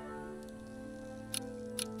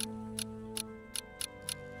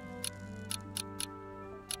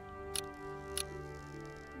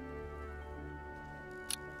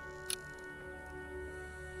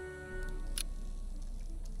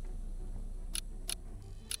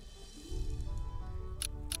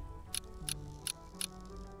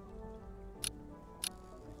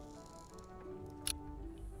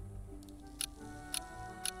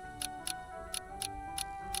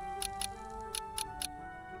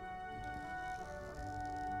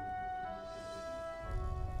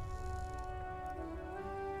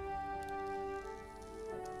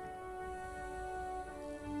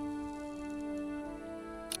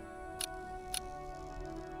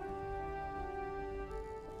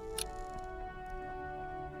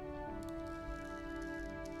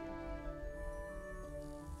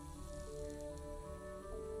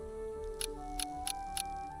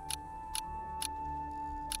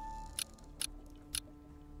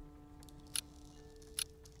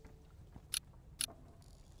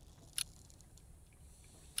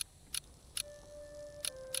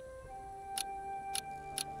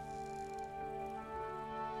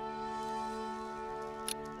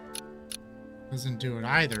 Doesn't do it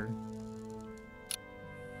either.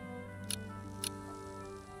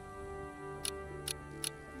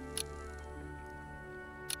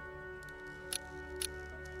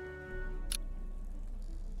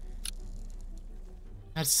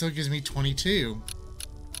 That still gives me 22.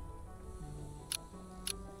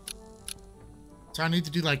 So I need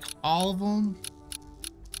to do like all of them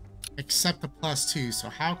except the +2. So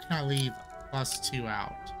how can I leave +2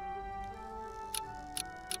 out?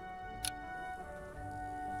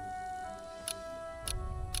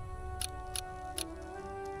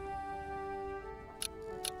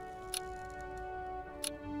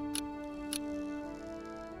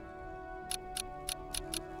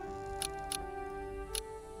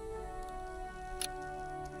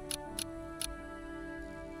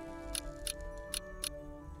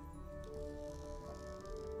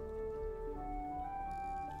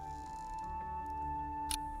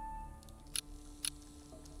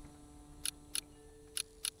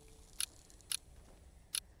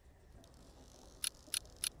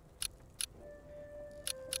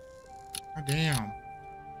 Oh, damn.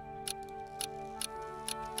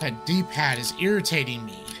 That D-pad is irritating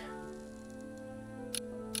me.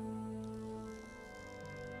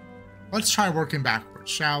 Let's try working backwards,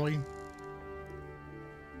 shall we?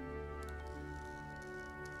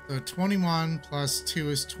 So 21 plus 2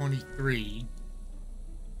 is 23.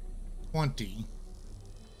 20.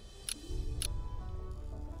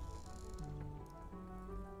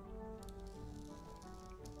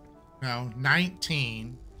 No,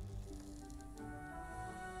 19.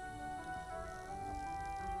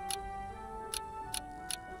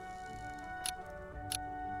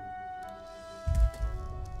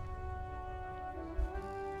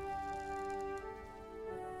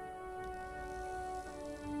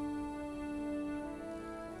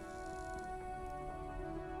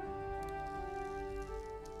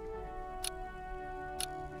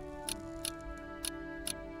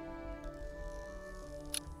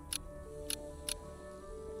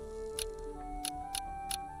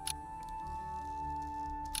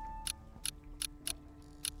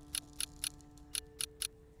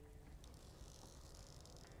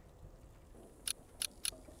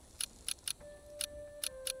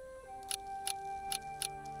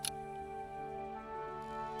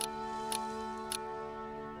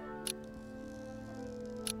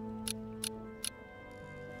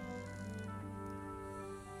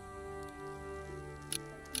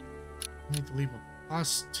 I need to leave a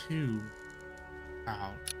 +2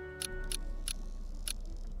 out.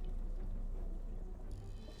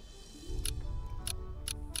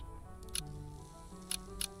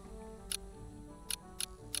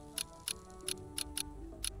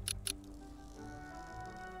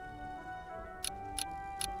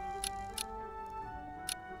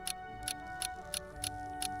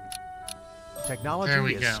 Technology There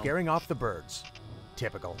we is go. scaring off the birds.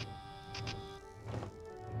 Typical.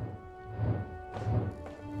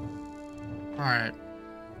 All right.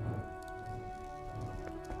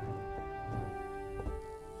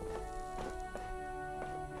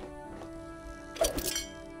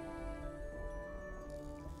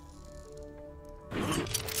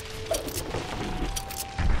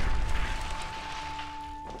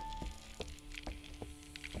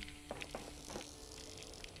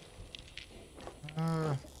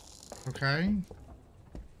 Okay.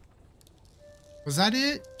 Was that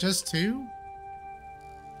it? Just two?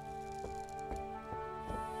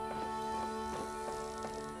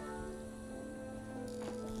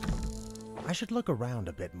 I should look around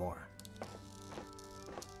a bit more.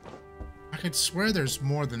 I could swear there's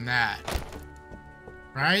more than that.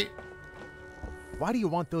 Right? Why do you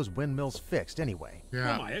want those windmills fixed anyway?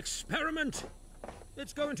 Yeah. For my experiment.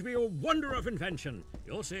 It's going to be a wonder of invention.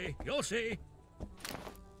 You'll see. You'll see.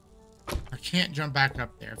 I can't jump back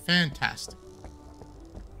up there. Fantastic.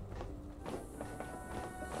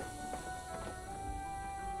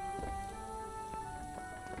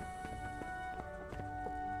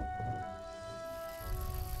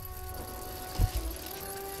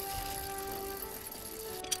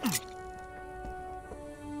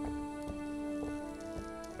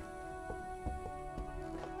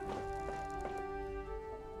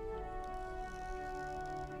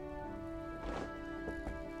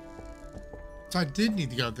 So I did need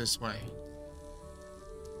to go this way.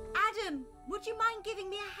 Adam, would you mind giving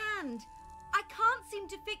me a hand? I can't seem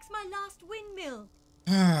to fix my last windmill.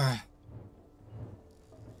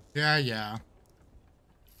 Yeah.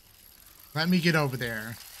 Let me get over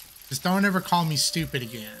there. Just don't ever call me stupid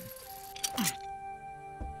again.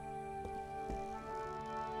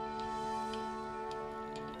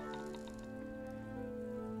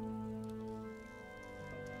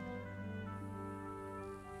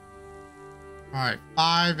 Alright,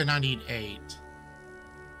 5 and I need 8.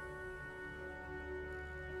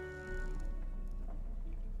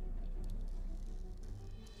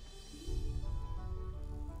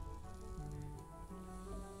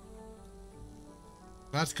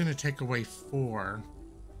 That's gonna take away 4.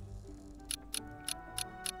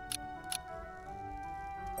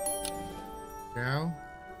 Go.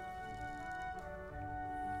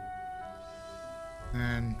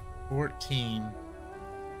 And 14.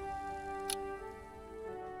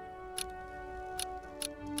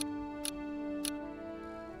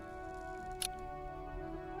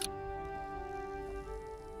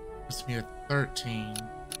 Gives me a 13.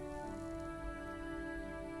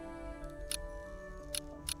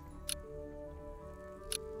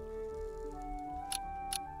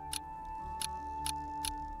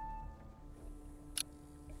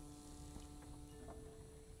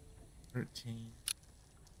 $13,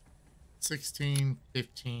 16,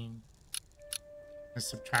 15. I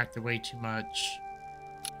subtracted way too much.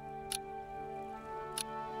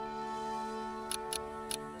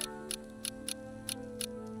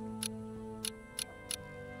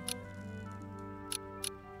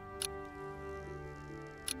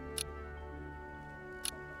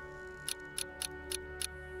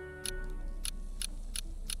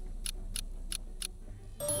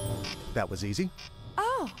 That was easy.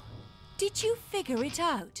 Oh, did you figure it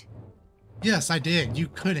out? Yes, I did. You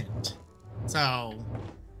couldn't. So,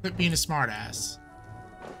 quit being a smartass.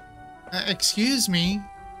 Excuse me.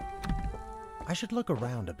 I should look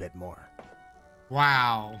around a bit more.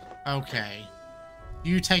 Wow. Okay.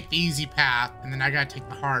 You take the easy path, and then I gotta take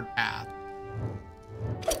the hard path.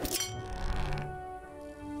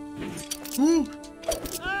 Woo!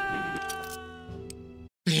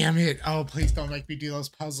 Damn it. Oh, please don't make me do those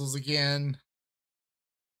puzzles again.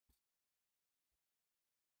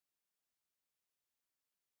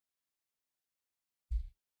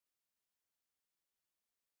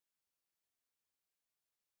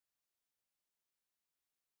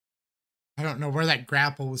 I don't know where that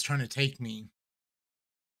grapple was trying to take me.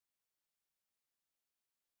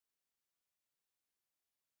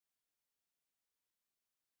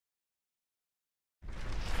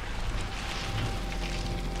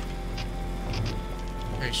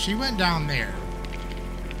 Okay, she went down there.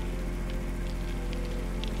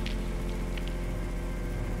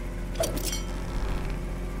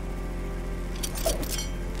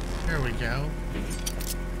 There we go.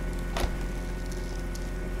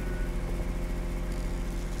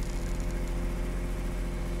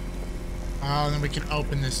 Oh, then we can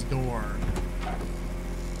open this door.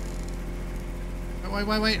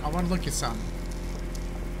 Wait. I want to look at something.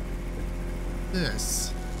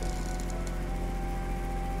 This.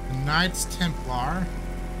 The Knights Templar.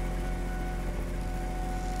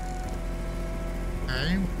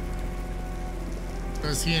 Okay. So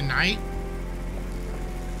is he a knight?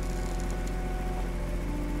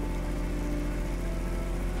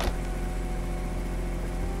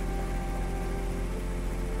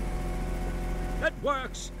 That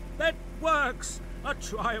works! That works! A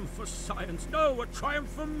triumph for science! No, a triumph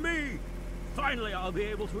for me! Finally, I'll be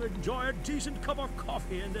able to enjoy a decent cup of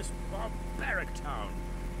coffee in this barbaric town.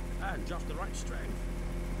 And just the right strength,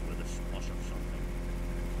 with a splash of something.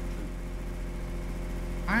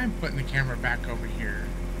 I'm putting the camera back over here.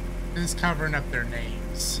 It's covering up their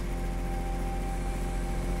names.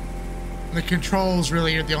 The controls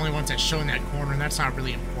really are the only ones that show in that corner, and that's not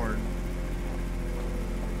really important.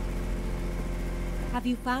 Have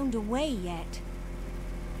you found a way yet?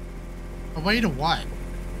 A way to what?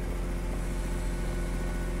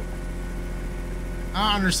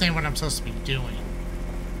 I don't understand what I'm supposed to be doing.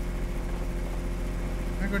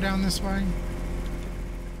 Can I go down this way?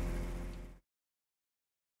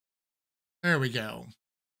 There we go.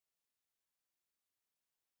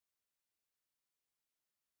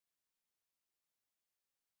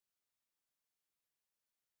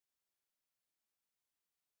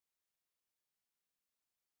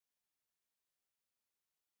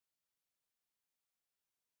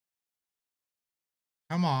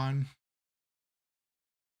 Come on.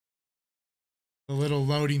 The little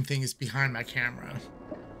loading thing is behind my camera.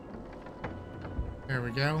 There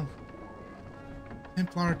we go.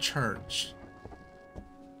 Templar Church.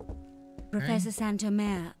 Professor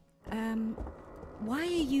Santomer, why are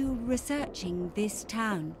you researching this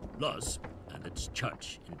town? Luz and its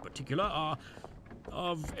church in particular are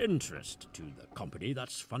of interest to the company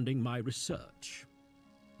that's funding my research.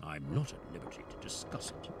 I'm not at liberty to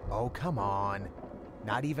discuss it. Oh, come on.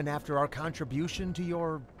 Not even after our contribution to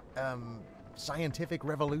your, scientific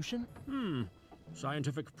revolution?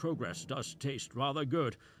 Scientific progress does taste rather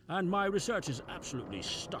good, and my research is absolutely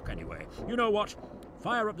stuck anyway. You know what?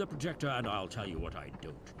 Fire up the projector and I'll tell you what I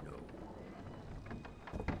don't know.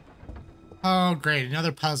 Oh, great.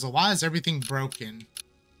 Another puzzle. Why is everything broken?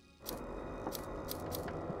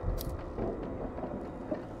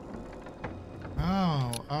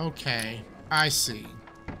 Oh, okay. I see.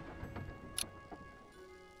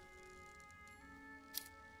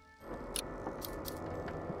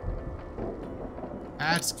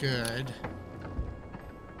 That's good.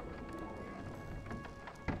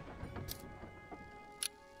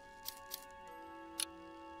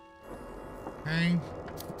 Okay.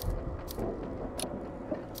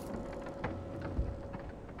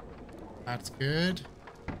 That's good.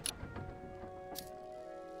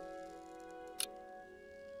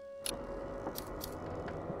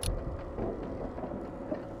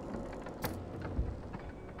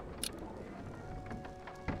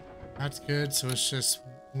 That's good, so it's just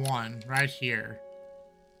one right here.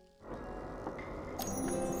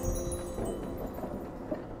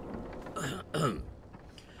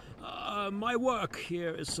 My work here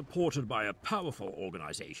is supported by a powerful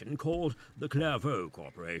organization called the Clairvaux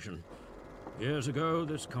Corporation. Years ago,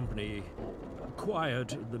 this company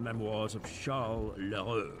acquired the memoirs of Charles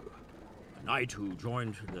Leroux, a knight who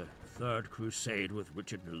joined the Third Crusade with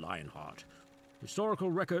Richard Lionheart. Historical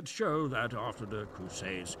records show that after the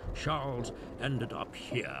Crusades, Charles ended up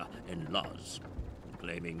here in Luz,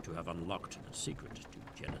 claiming to have unlocked the secret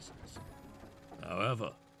to Genesis.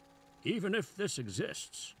 However, even if this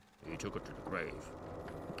exists, he took it to the grave.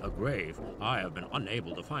 A grave I have been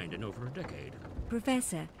unable to find in over a decade.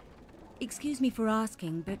 Professor, excuse me for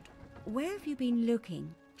asking, but where have you been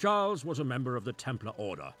looking? Charles was a member of the Templar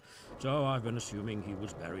Order, so I've been assuming he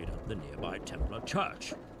was buried at the nearby Templar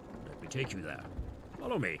Church. Let me take you there.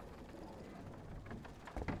 Follow me.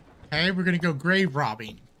 Okay, we're gonna go grave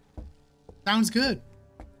robbing. Sounds good.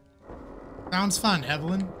 Sounds fun,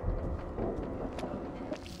 Evelyn.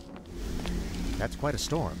 That's quite a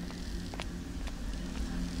storm.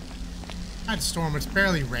 That storm, it's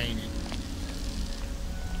barely raining.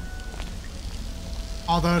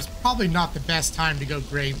 Although it's probably not the best time to go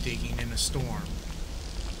grave digging in a storm.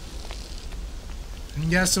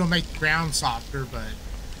 And yes, it'll make the ground softer, but...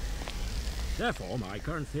 Therefore, my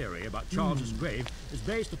current theory about Charles's grave is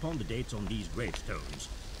based upon the dates on these gravestones.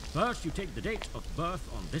 First, you take the date of birth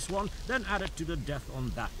on this one, then add it to the death on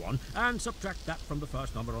that one, and subtract that from the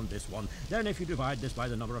first number on this one. Then if you divide this by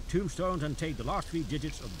the number of tombstones and take the last 3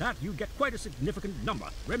 digits of that, you get quite a significant number.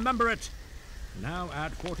 Remember it! Now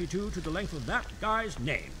add 42 to the length of that guy's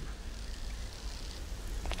name.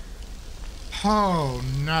 Oh,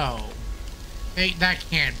 no. Hey, that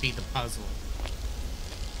can't be the puzzle.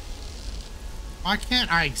 Why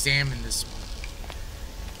can't I examine this one?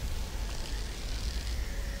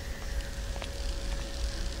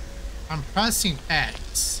 I'm pressing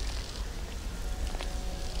X.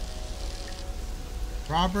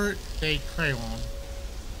 Robert de Crayon.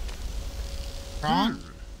 Ron?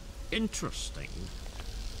 Interesting.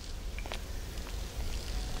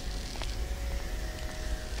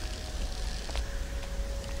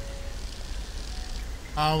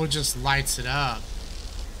 Oh, it just lights it up.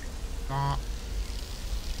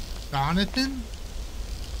 Jonathan?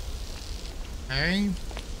 Okay.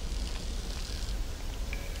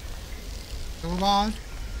 Still odd.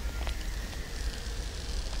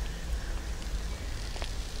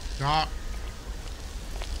 Doc.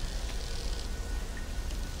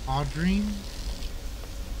 Audrine?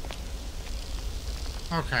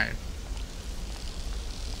 Okay.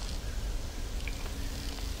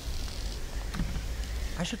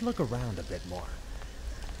 I should look around a bit more.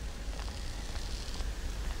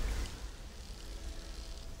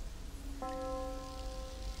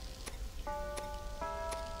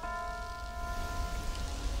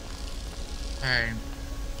 Okay.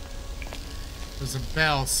 There's a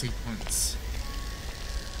bell sequence.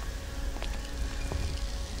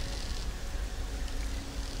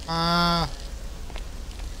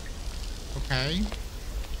 Okay.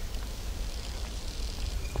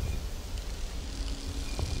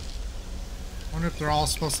 Wonder if they're all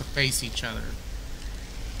supposed to face each other.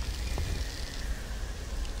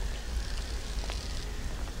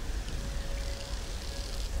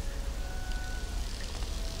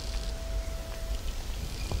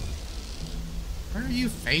 Where are you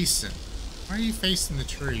facing? Why are you facing the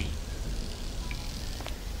tree?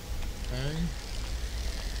 Okay.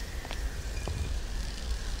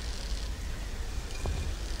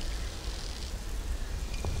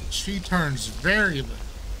 She turns very little.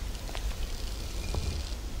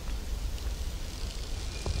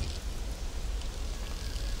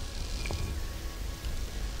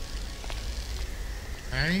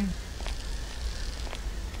 Okay.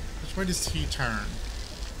 Which way does he turn?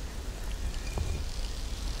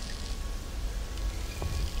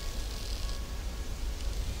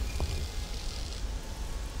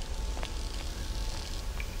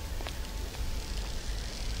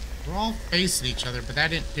 We're all facing each other, but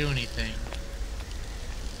that didn't do anything.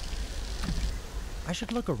 I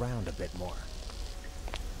should look around a bit more.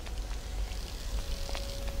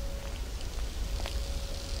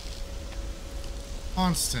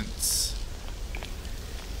 Constance.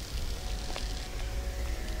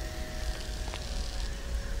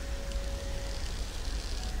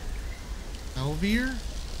 Elvire?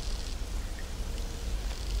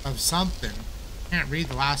 Of something. Can't read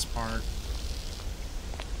the last part.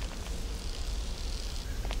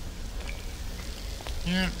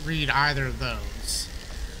 Can't read either of those.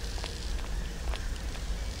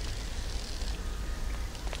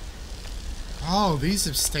 Oh, these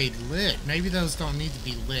have stayed lit. Maybe those don't need to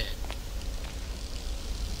be lit.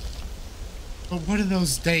 But what do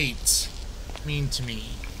those dates mean to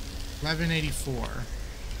me? 1184.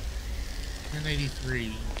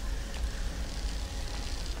 1083.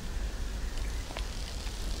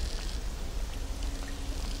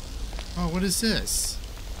 Oh, what is this?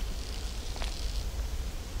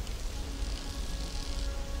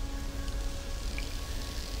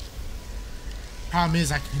 Problem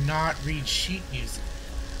is, I cannot read sheet music.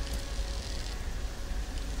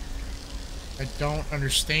 I don't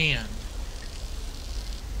understand.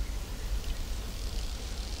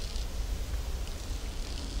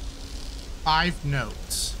 Five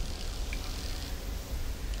notes.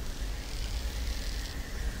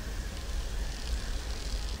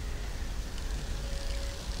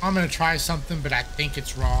 I'm gonna try something, but I think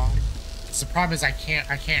it's wrong. The problem is I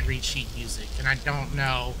can't read sheet music, and I don't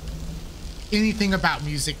know anything about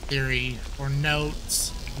music theory or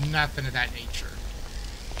notes, nothing of that nature.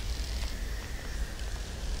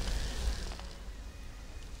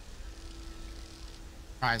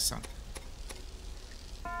 Try something.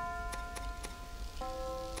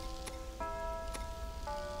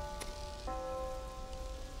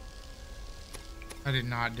 I did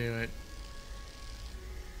not do it.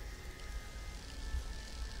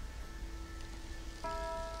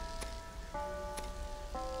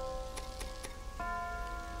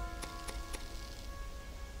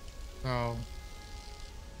 So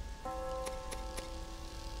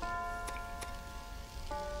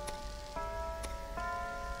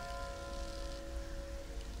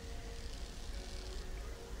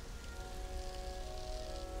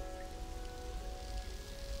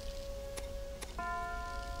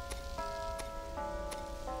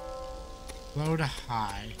low to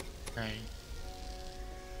high. Okay.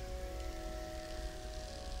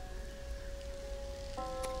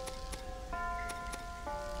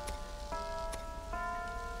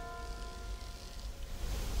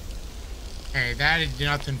 Okay, that did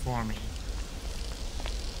nothing for me.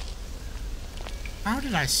 How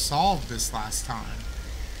did I solve this last time?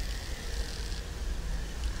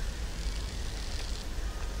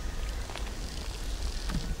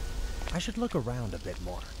 I should look around a bit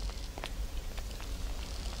more.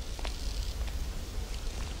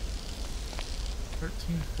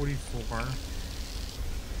 $13.44.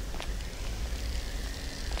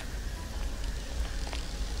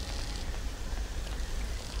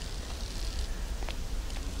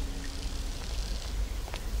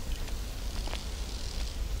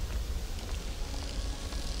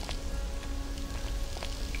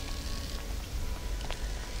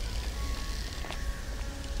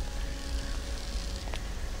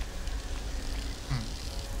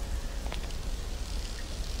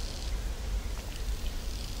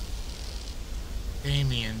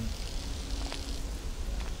 Damien.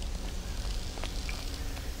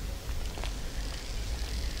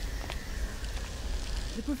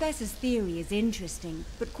 The professor's theory is interesting,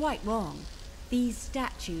 but quite wrong. These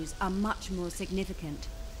statues are much more significant.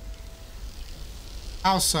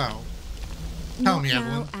 How so? Tell Not me, now,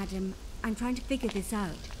 Evelyn. Adam. I'm trying to figure this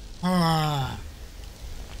out.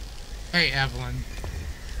 Hey, Evelyn.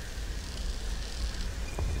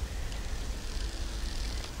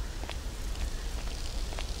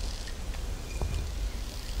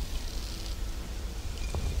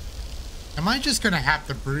 Am I just gonna have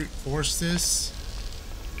to brute force this?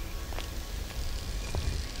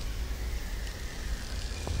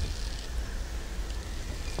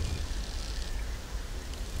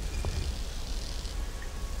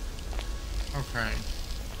 Okay.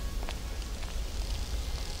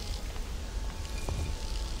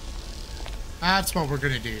 That's what we're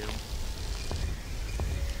gonna do.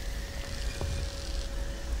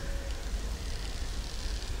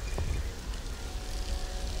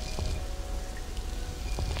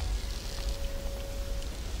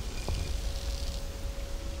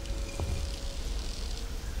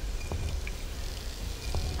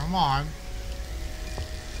 Come on.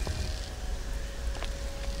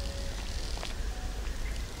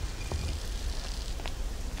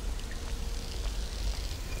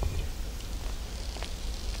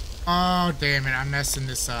 Oh, damn it. I'm messing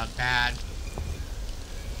this up bad.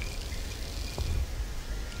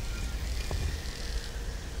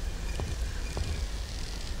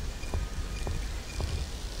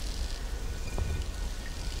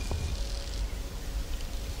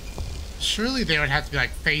 Surely they would have to be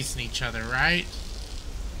like facing each other, right?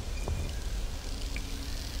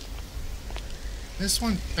 This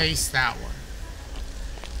one faced that one.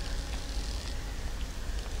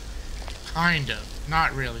 Kind of.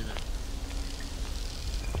 Not really, though.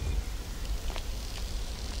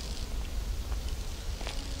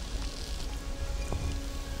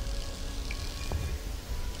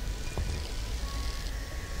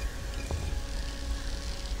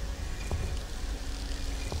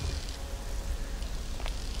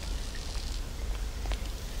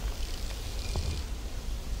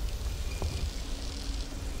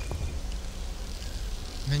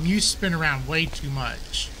 And then you spin around way too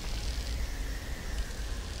much.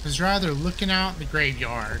 Because you're either looking out in the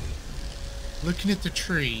graveyard, looking at the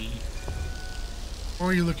tree,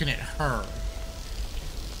 or you're looking at her.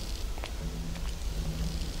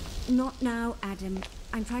 Not now, Adam.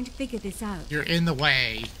 I'm trying to figure this out. You're in the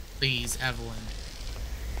way, please, Evelyn.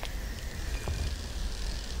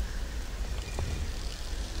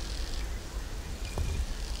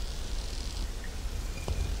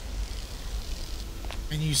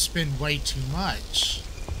 And you spin way too much.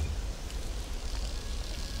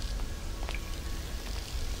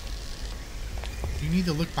 You need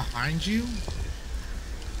to look behind you?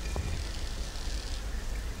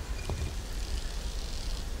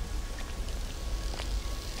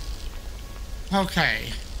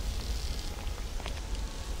 Okay.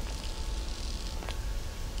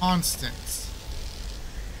 Constance.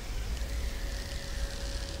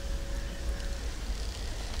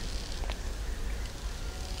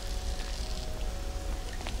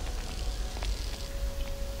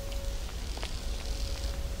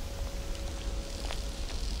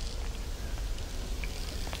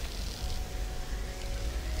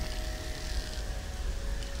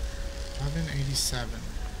 $11.87.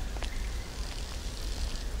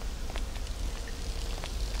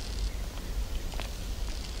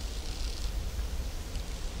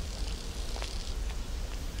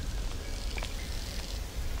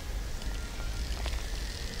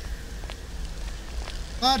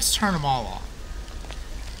 Let's turn them all off.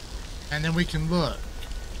 And then we can look.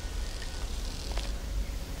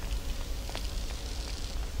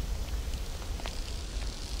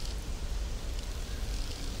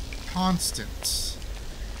 Constance.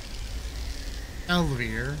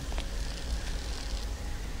 Elvire.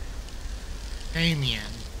 Damien.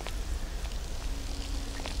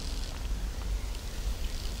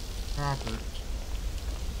 Robert.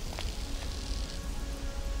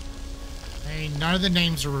 Hey, none of the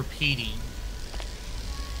names are repeating.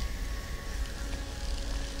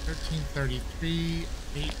 1333,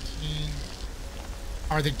 18.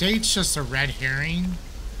 Are the dates just a red herring?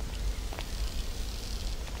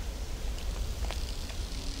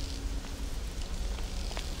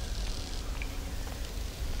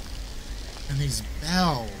 And these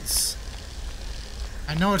bells.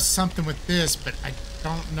 I know it's something with this, but I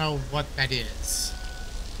don't know what that is.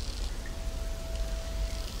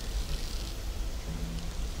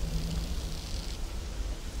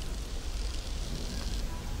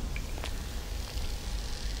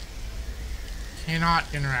 Cannot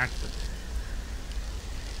interact with it.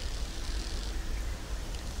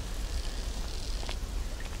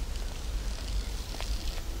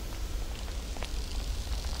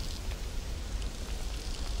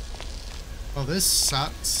 Oh, this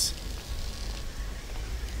sucks.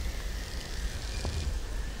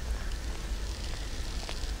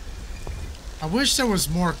 I wish there was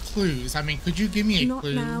more clues. I mean, could you give me a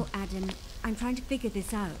clue? Not now, Adam. I'm trying to figure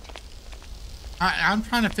this out. I'm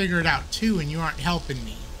trying to figure it out too, and you aren't helping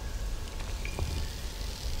me.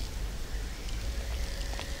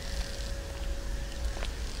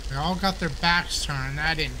 They all got their backs turned.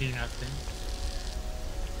 That didn't do nothing.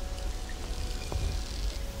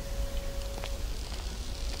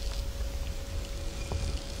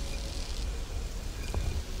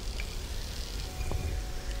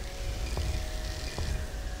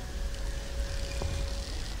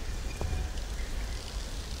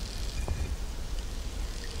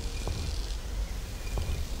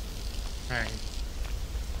 Okay.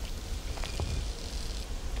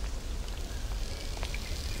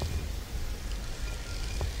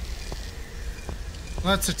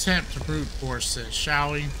 Let's attempt to brute force this,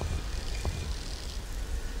 shall we?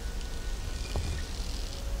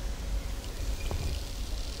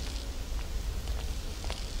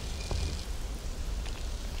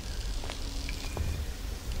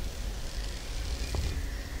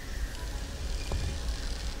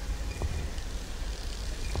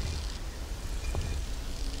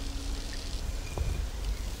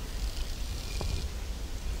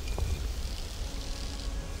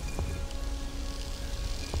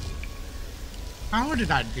 How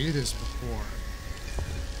did I do this before?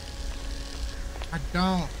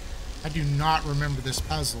 I do not remember this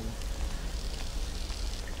puzzle.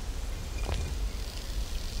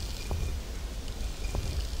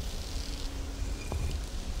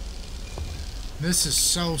 This is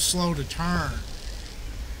so slow to turn.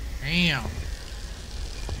 Damn.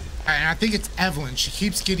 And I think it's Evelyn. She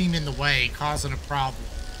keeps getting in the way, causing a problem.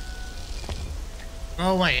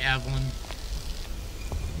 Go away, Evelyn.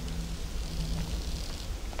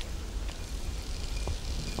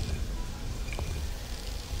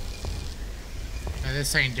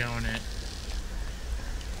 This ain't doing it.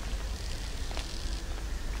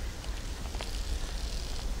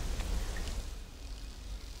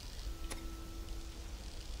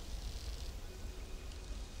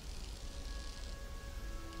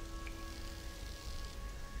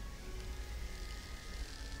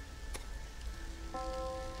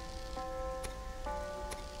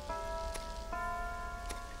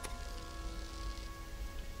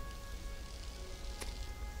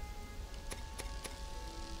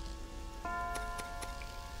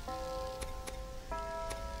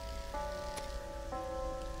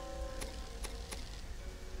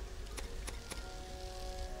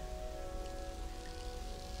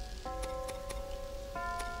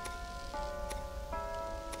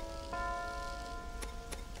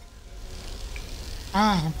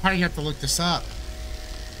 I'll probably have to look this up,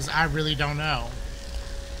 because I really don't know.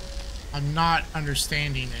 I'm not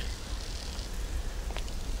understanding it.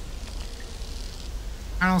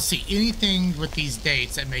 I don't see anything with these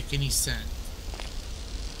dates that make any sense.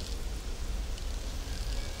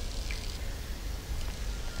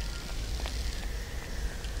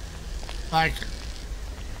 Like,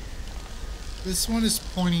 this one is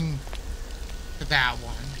pointing to that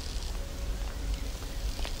one.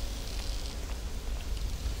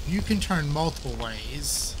 You can turn multiple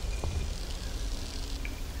ways.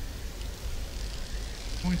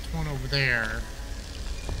 Point to one over there.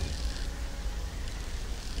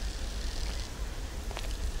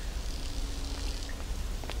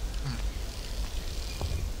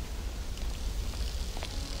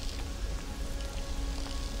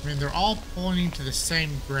 I mean, they're all pointing to the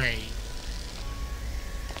same grade.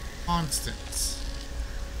 Constants.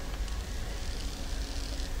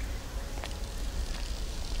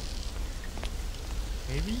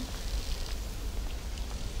 Maybe?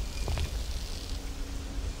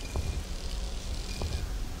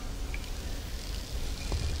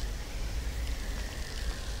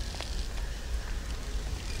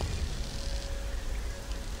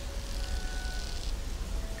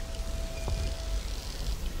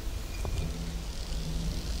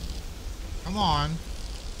 Come on.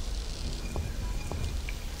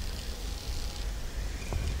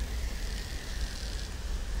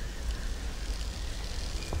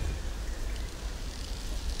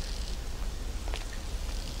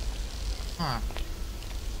 Huh.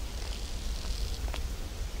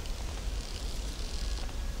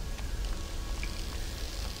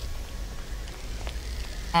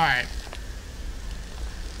 All right.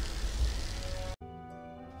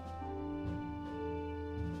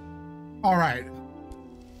 All right.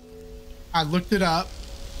 I looked it up,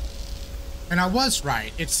 and I was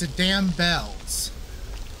right. It's the damn bells.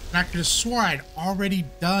 And I could have swore I'd already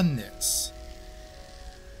done this.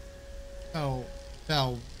 Oh,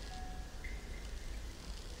 bell.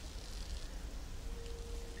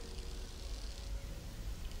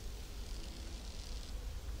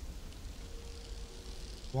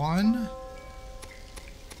 One,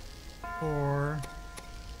 4.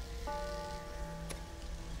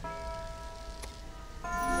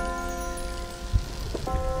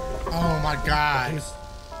 Oh my God.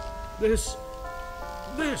 This.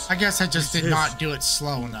 I guess I just did not do it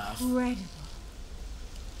slow enough. Incredible.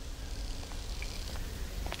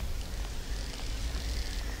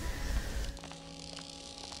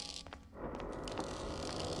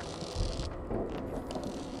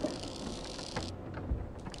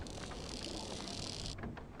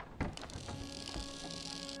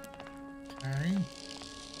 Okay.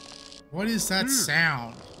 What is that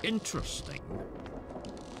sound? Interesting.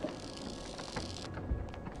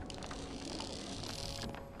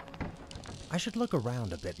 I should look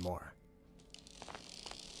around a bit more.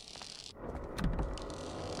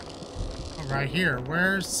 Oh, right here.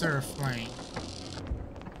 Where's Surflane?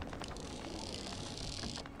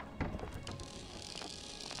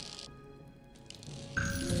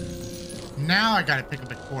 Now I gotta pick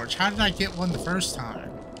up a torch. How did I get one the first time?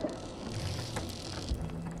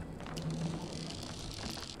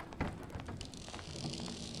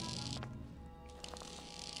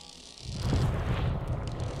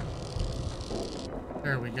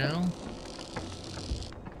 There we go.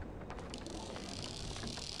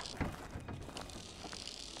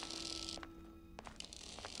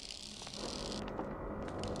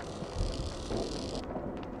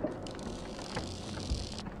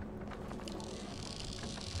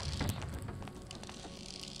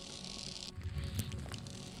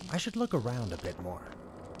 I should look around a bit more.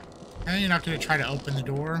 And you're not gonna try to open the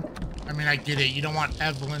door? I mean, I get it. You don't want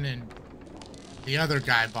Evelyn and the other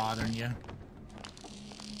guy bothering you.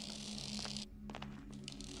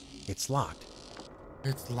 It's locked.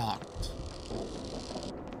 It's locked.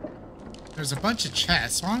 There's a bunch of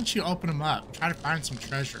chests. Why don't you open them up and try to find some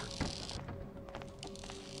treasure?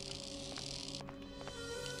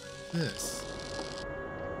 This.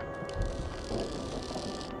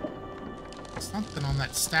 Something on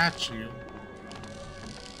that statue.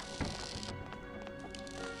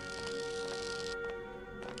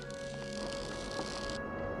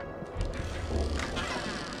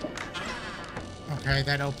 Okay,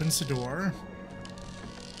 that opens the door.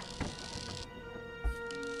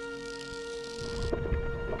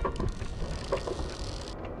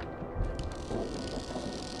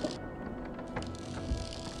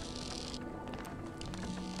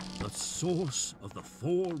 The source of the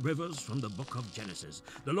 4 rivers from the Book of Genesis.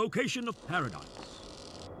 The location of paradise.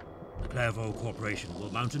 The Clairvaux Corporation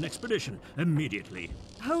will mount an expedition immediately.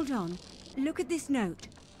 Hold on. Look at this note.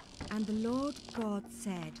 And the Lord God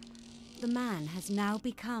said, "The man has now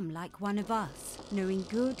become like one of us, knowing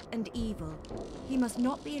good and evil. He must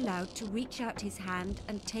not be allowed to reach out his hand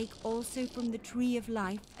and take also from the tree of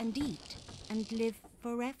life and eat, and live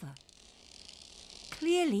forever."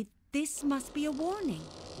 Clearly, this must be a warning.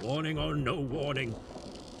 Warning or no warning.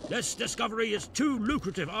 This discovery is too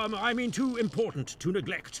lucrative, too important to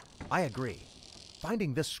neglect. I agree.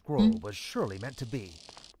 Finding this scroll was surely meant to be.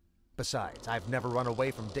 Besides, I've never run away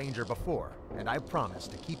from danger before, and I promise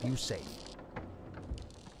to keep you safe.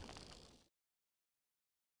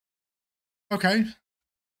 Okay.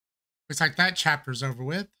 Looks like that chapter's over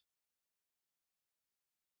with.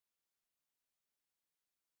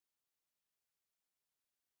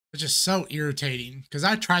 It's just so irritating, because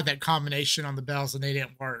I tried that combination on the bells and they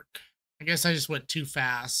didn't work. I guess I just went too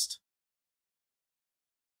fast.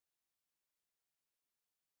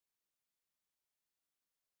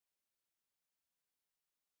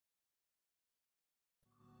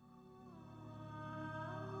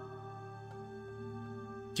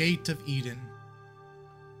 Gate of Eden.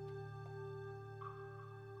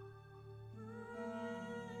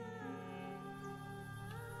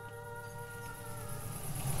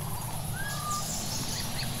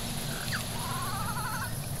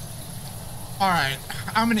 Alright,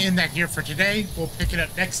 I'm going to end that here for today. We'll pick it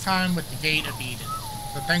up next time with the Gate of Eden.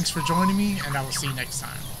 So thanks for joining me, and I will see you next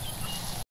time.